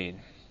be made.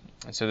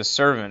 And so the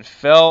servant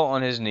fell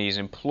on his knees,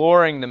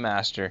 imploring the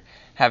master,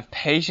 have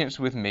patience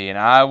with me, and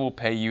I will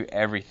pay you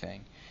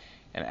everything.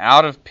 And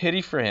out of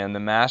pity for him, the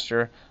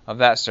master of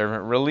that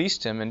servant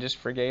released him and just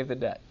forgave the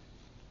debt.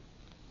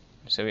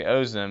 So he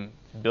owes them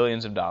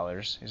billions of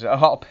dollars. He said,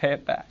 I'll pay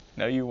it back.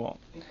 No, you won't.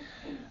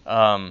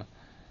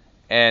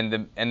 And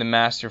the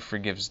master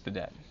forgives the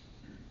debt.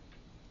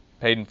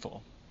 Paid in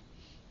full.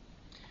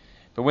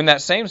 But when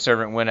that same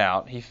servant went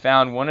out, he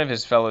found one of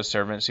his fellow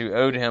servants who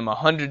owed him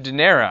 100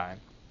 denarii,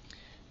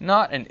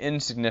 not an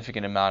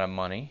insignificant amount of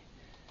money.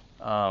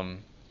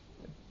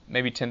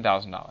 maybe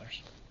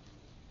 $10,000.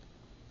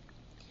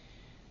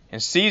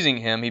 And seizing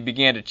him, he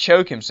began to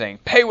choke him, saying,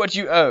 "Pay what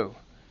you owe."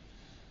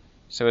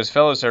 So his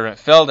fellow servant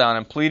fell down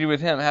and pleaded with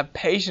him, "Have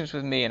patience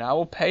with me, and I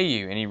will pay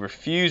you." And he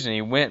refused, and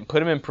he went and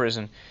put him in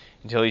prison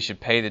until he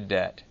should pay the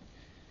debt.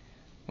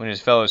 When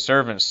his fellow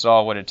servants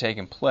saw what had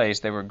taken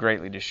place, they were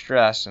greatly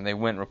distressed, and they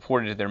went and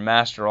reported to their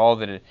master all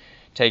that had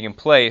taken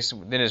place.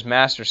 Then his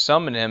master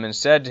summoned him and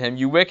said to him,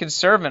 "You wicked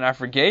servant, I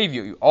forgave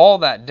you all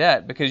that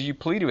debt because you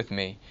pleaded with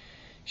me.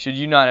 Should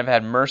you not have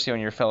had mercy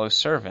on your fellow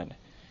servant,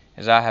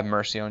 as I have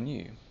mercy on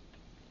you?"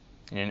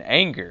 And in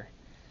anger,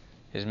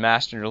 his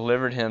master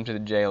delivered him to the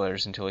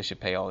jailers until he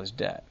should pay all his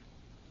debt.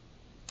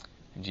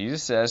 And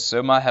Jesus says,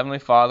 "So my heavenly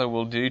Father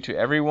will do to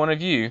every one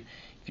of you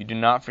if you do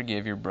not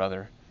forgive your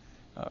brother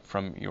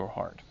from your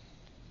heart."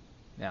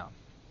 Now,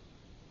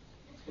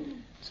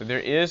 so there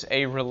is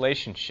a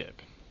relationship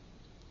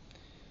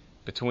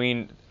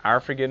between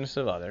our forgiveness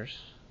of others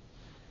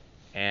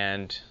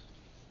and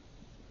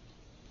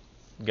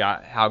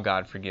God, how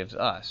God forgives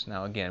us.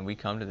 Now again, we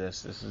come to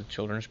this is a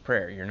children's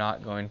prayer.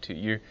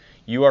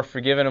 You are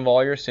forgiven of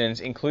all your sins,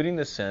 including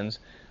the sins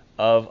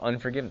of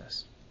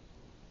unforgiveness.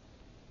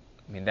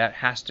 I mean, that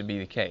has to be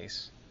the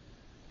case.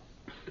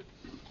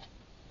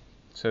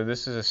 So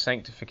this is a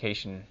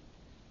sanctification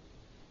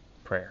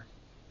prayer.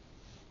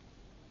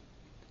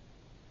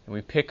 And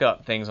we pick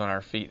up things on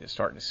our feet that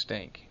start to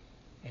stink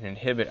and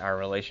inhibit our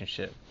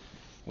relationship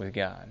with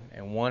God.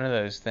 And one of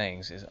those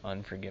things is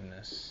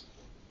unforgiveness.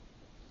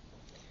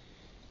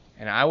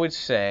 And I would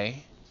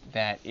say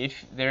that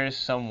if there is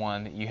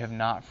someone that you have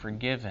not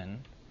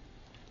forgiven,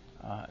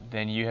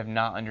 then you have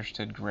not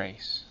understood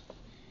grace.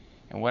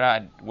 And what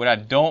I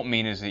don't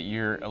mean is that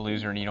you're a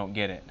loser and you don't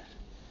get it.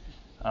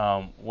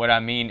 What I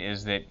mean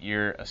is that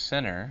you're a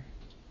sinner,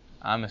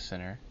 I'm a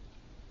sinner,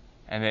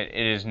 and that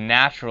it is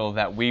natural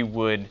that we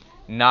would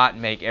not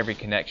make every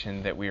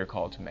connection that we are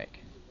called to make.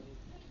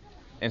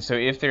 And so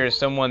if there is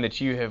someone that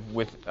you have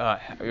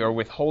are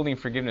withholding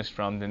forgiveness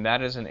from, then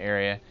that is an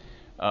area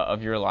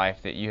of your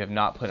life that you have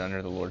not put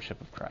under the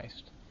lordship of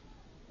Christ.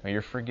 Now,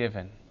 you're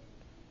forgiven,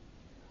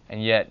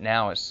 and yet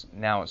now it's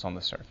on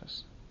the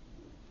surface,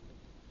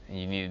 and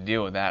you need to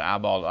deal with that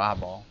eyeball to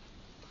eyeball.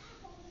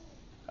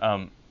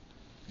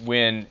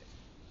 When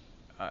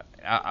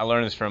I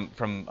learned this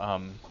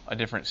from a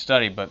different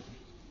study, but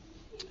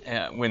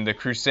when the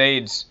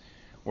Crusades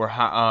were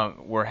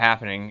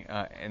happening,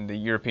 and the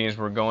Europeans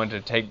were going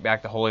to take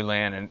back the Holy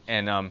Land,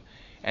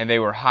 and they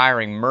were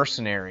hiring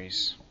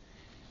mercenaries.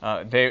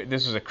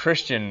 This was a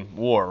Christian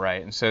war,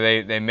 right? And so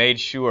they made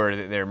sure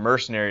that their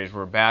mercenaries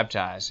were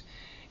baptized.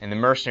 And the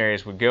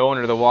mercenaries would go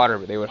under the water,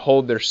 but they would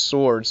hold their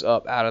swords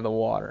up out of the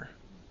water.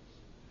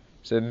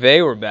 So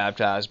they were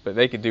baptized, but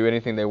they could do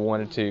anything they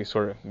wanted to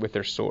sort of with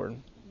their sword.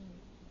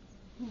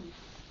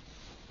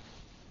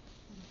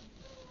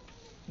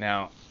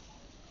 Now,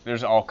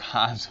 there's all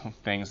kinds of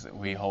things that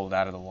we hold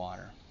out of the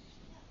water.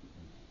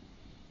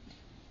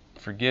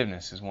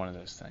 Forgiveness is one of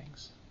those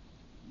things.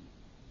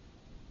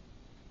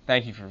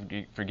 Thank you for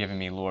forgiving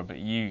me, Lord, but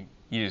you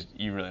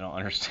really don't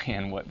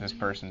understand what this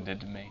person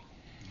did to me.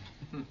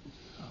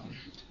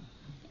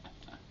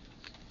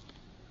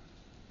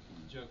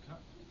 Joe,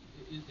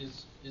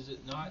 is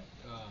it not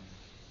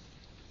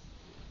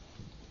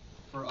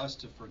for us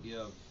to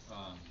forgive?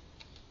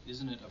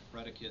 Isn't it a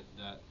predicate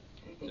that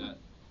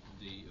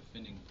the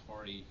offending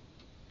party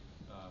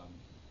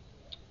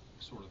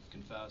sort of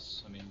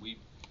confess? I mean,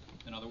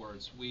 in other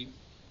words, we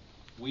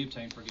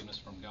obtain forgiveness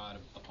from God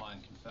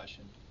upon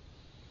confession.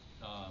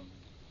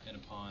 And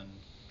upon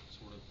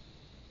sort of,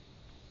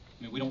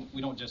 I mean,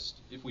 we don't just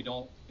if we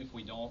don't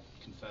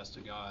confess to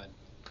God,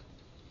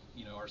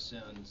 our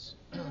sins,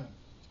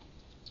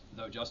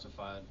 though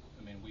justified,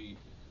 I mean,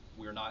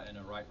 we are not in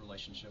a right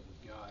relationship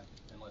with God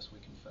unless we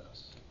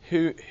confess.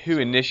 Who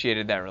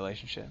initiated that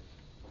relationship?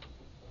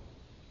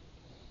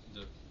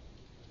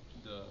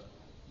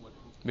 What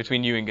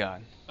between you and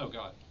God. Oh,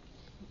 God.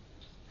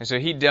 And so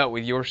He dealt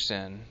with your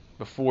sin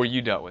before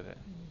you dealt with it.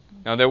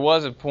 Now, there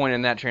was a point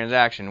in that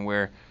transaction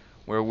where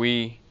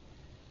we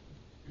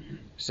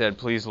said,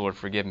 "Please, Lord,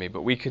 forgive me."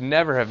 But we could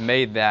never have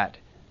made that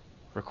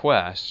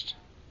request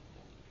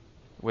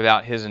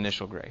without His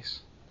initial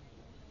grace.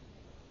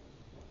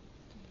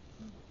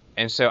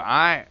 And so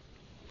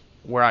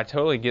where I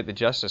totally get the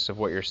justice of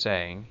what you're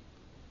saying,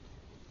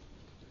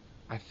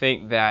 I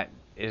think that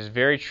is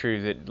very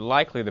true, that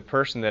likely the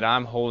person that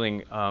I'm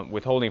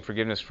withholding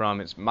forgiveness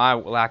from, it's my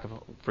lack of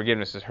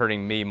forgiveness is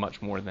hurting me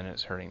much more than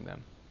it's hurting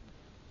them.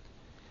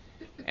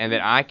 And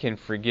that I can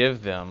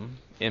forgive them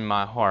in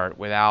my heart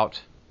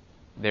without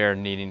their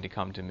needing to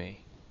come to me.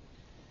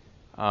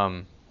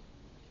 And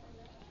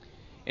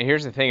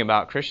here's the thing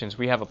about Christians,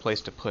 we have a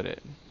place to put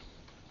it.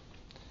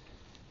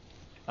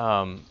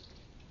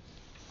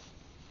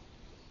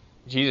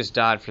 Jesus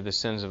died for the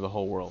sins of the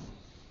whole world,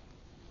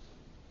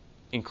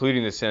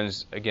 including the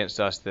sins against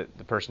us that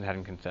the person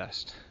hadn't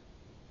confessed.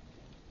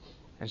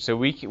 And so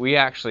we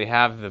actually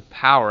have the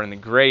power and the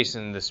grace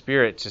and the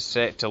Spirit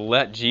to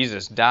let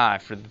Jesus die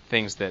for the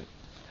things that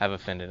have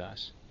offended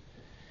us.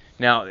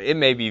 Now, it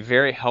may be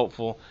very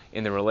helpful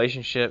in the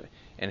relationship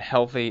and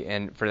healthy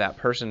and for that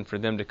person, for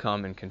them to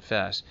come and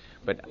confess.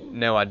 But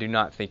no, I do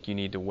not think you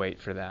need to wait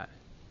for that,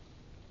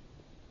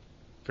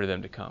 for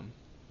them to come.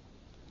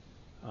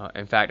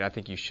 In fact, I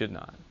think you should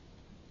not,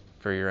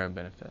 for your own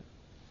benefit.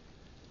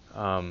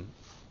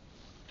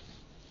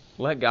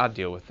 Let God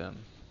deal with them,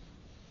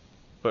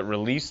 but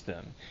release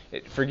them.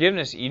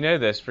 Forgiveness, you know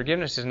this,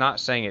 forgiveness is not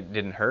saying it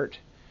didn't hurt,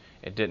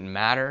 it didn't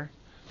matter,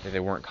 that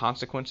there weren't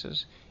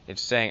consequences.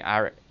 It's saying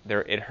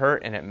it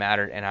hurt and it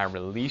mattered, and I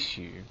release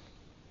you.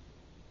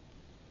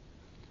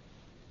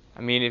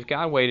 I mean, if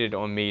God waited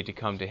on me to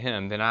come to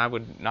Him, then I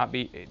would not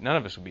be. None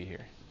of us would be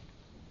here.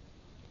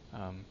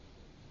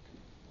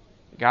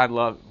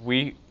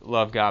 We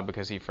love God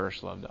because He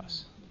first loved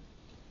us,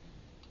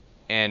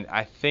 and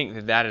I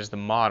think that is the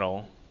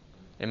model.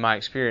 In my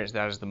experience,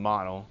 that is the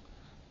model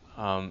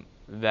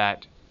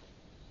that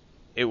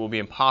it will be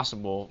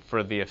impossible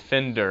for the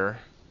offender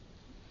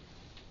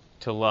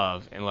to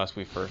love unless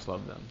we first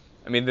love them.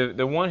 I mean,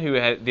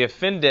 the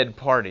offended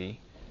party,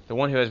 the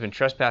one who has been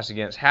trespassed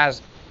against,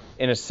 has,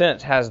 in a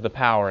sense, has the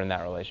power in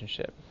that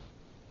relationship.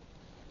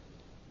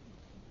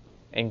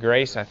 And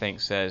grace, I think,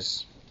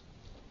 says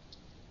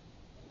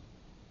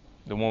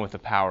the one with the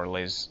power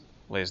lays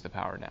the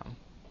power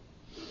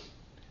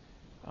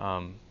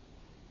down.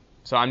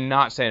 So I'm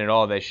not saying at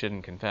all they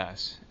shouldn't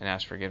confess and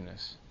ask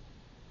forgiveness.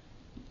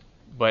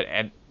 But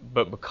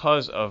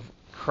because of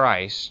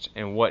Christ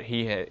and what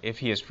if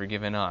He has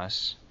forgiven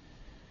us,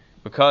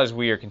 because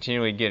we are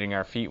continually getting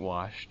our feet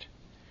washed,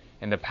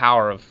 and the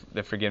power of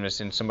the forgiveness,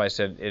 and somebody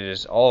said it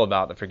is all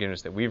about the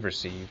forgiveness that we've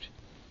received,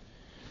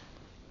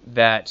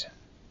 that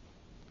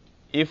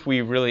if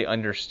we really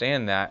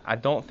understand that, I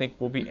don't think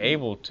we'll be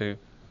able to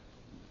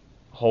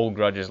hold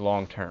grudges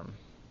long term,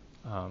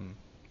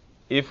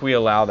 if we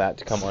allow that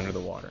to come under the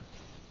water.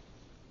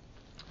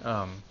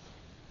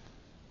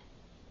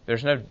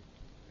 There's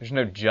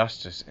no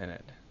justice in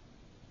it.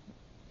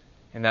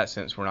 In that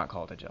sense, we're not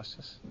called to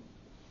justice.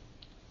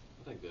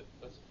 I think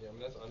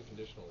that's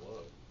unconditional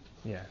love.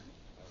 Yeah. At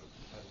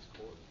its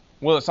core.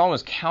 Well, it's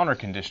almost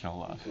counter-conditional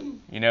love.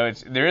 You know,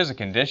 there is a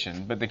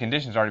condition, but the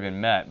condition's already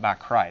been met by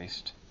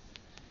Christ.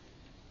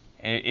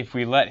 If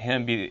we let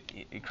Him be,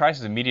 Christ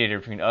is a mediator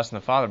between us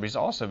and the Father, but He's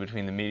also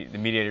between the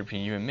mediator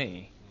between you and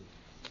me.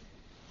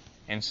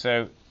 And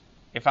so,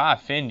 if I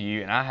offend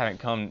you and I haven't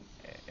come,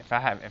 if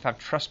I've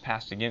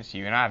trespassed against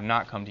you and I have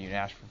not come to you to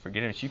ask for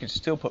forgiveness, you can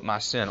still put my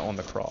sin on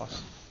the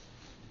cross,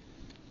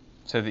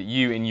 so that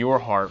you, in your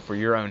heart, for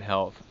your own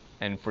health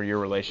and for your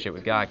relationship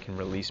with God, can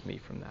release me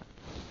from that.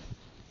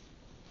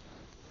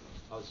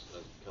 A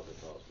couple of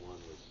thoughts. One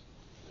was,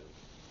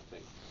 I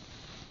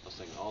was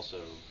thinking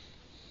also,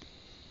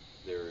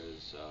 there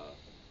is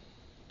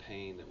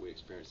pain that we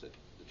experience that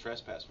the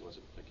trespass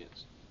wasn't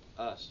against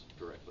us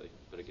directly,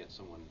 but against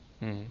someone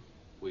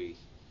we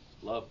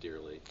love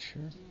dearly.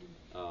 Sure.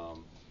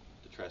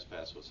 The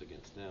trespass was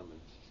against them.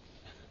 And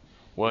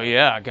well,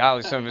 yeah,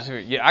 golly,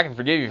 yeah, I can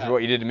forgive you for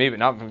what you did to me, but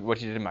not for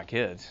what you did to my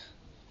kids.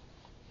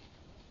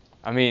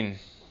 I mean,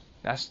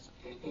 that's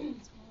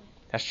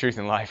truth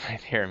in life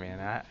right there,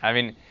 man. I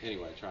mean.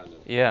 Anyway, trying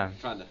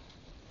to.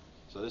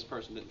 So this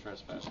person didn't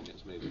trespass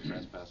against me, but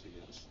trespass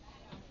against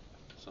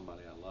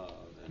somebody I love,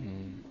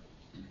 and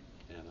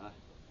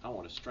I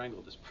want to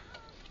strangle this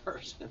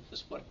person.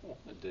 Is what I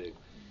want to do.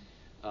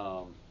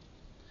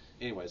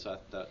 Anyway, so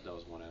that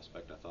was one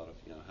aspect I thought of.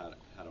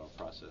 How do I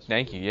process?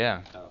 Thank you.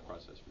 Yeah. How do I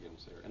process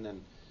forgiveness there? And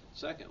then,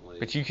 secondly.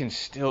 But you can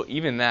still,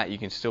 even that, you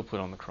can still put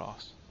on the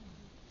cross.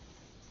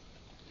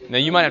 Now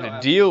you might have to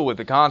deal with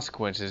the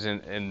consequences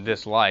in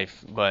this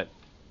life, but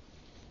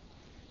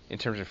in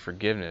terms of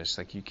forgiveness,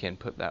 like you can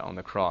put that on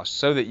the cross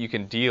so that you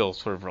can deal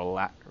sort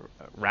of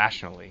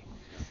rationally.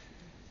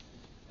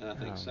 And I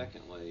think,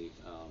 secondly,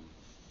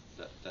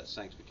 that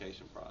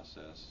sanctification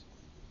process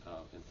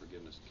in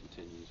forgiveness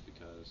continues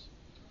because,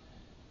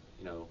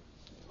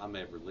 I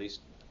may have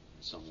released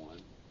someone,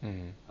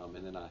 and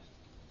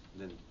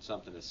then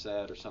something is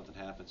said or something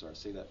happens, or I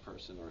see that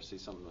person or I see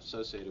something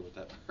associated with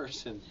that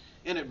person,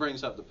 and it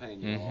brings up the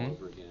pain all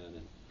over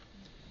again,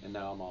 and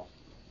now I'm all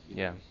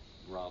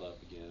riled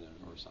up again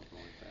or something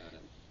like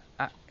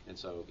that, and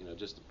so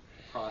just the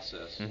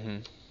process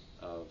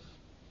of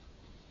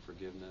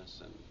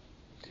forgiveness and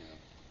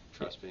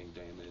trust being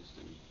damaged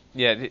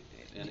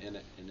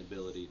and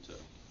inability to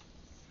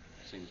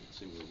seem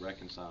to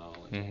reconcile.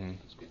 And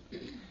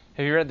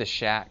Have you read The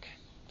Shack?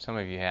 Some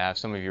of you have.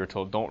 Some of you were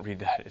told don't read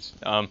that.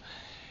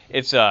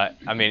 It's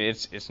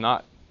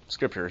not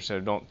scripture, so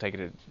don't take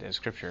it as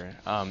scripture.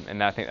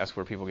 And I think that's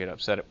where people get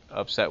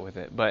upset with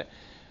it. But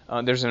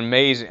there's an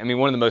amazing.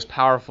 One of the most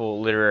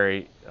powerful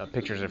literary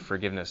pictures of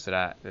forgiveness that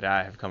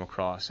I have come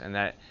across, and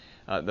that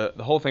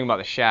the whole thing about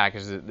The Shack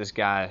is that this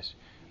guy's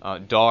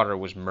daughter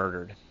was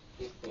murdered,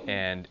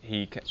 and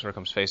he sort of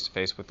comes face to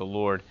face with the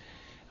Lord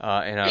in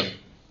a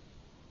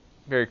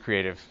very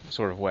creative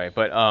sort of way.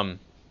 But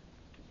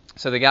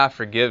so the guy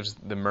forgives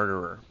the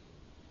murderer,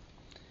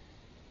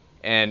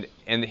 and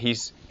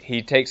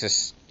he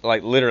takes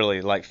like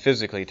literally, like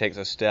physically takes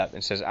a step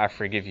and says, "I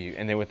forgive you,"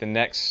 and then with the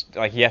next,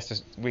 like he has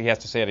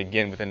to say it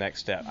again with the next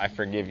step, "I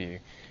forgive you,"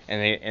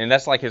 and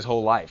that's like his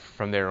whole life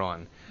from there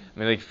on. I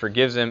mean, he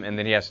forgives him, and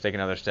then he has to take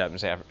another step and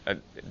say,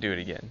 "Do it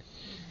again."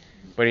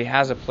 But he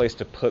has a place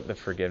to put the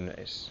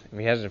forgiveness. I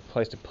mean, he has a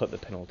place to put the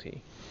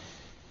penalty.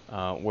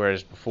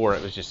 Whereas before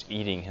it was just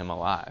eating him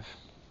alive,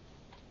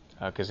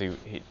 because he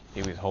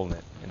was holding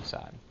it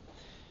inside.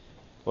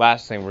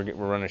 Last thing, we're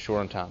running short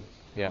on time.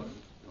 Yeah.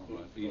 Talking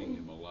about eating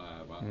him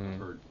alive, I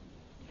heard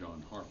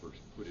John Harper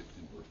put it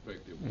in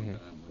perspective one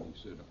time when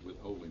he said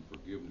withholding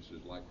forgiveness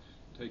is like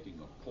taking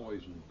a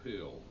poison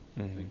pill.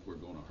 I think we're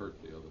going to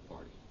hurt the other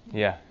party.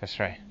 Yeah, that's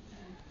right.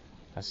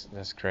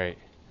 That's great.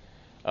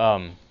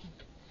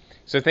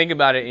 So think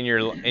about it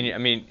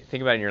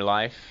think about it in your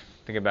life.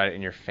 Think about it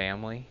in your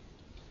family.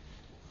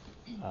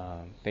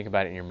 Think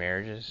about it in your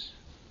marriages.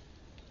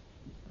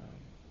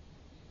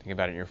 Think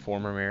about it in your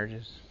former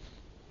marriages.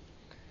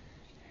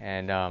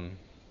 And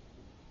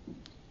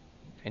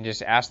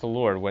just ask the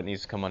Lord what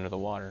needs to come under the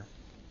water.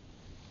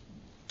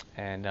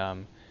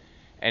 And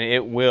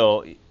it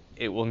will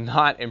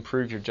not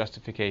improve your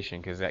justification,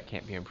 because that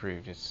can't be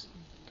improved.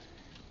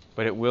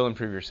 But it will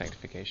improve your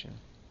sanctification.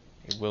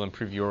 It will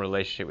improve your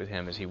relationship with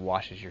Him as He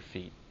washes your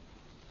feet.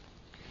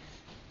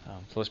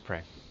 So let's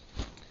pray.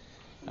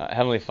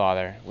 Heavenly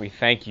Father, we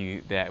thank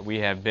you that we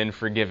have been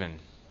forgiven.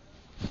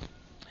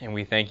 And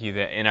we thank you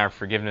that in our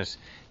forgiveness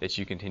that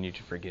you continue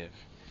to forgive.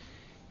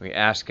 We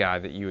ask,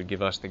 God, that you would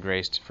give us the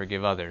grace to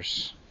forgive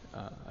others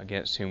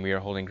against whom we are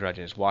holding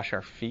grudges. Wash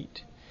our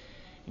feet.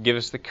 Give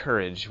us the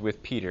courage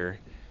with Peter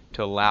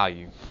to allow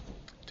you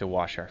to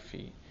wash our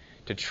feet,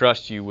 to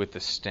trust you with the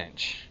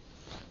stench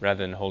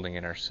rather than holding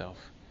it ourselves.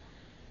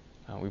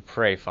 We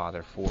pray,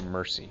 Father, for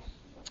mercy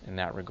in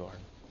that regard.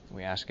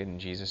 We ask it in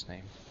Jesus'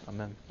 name.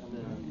 Amen.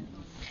 Amen.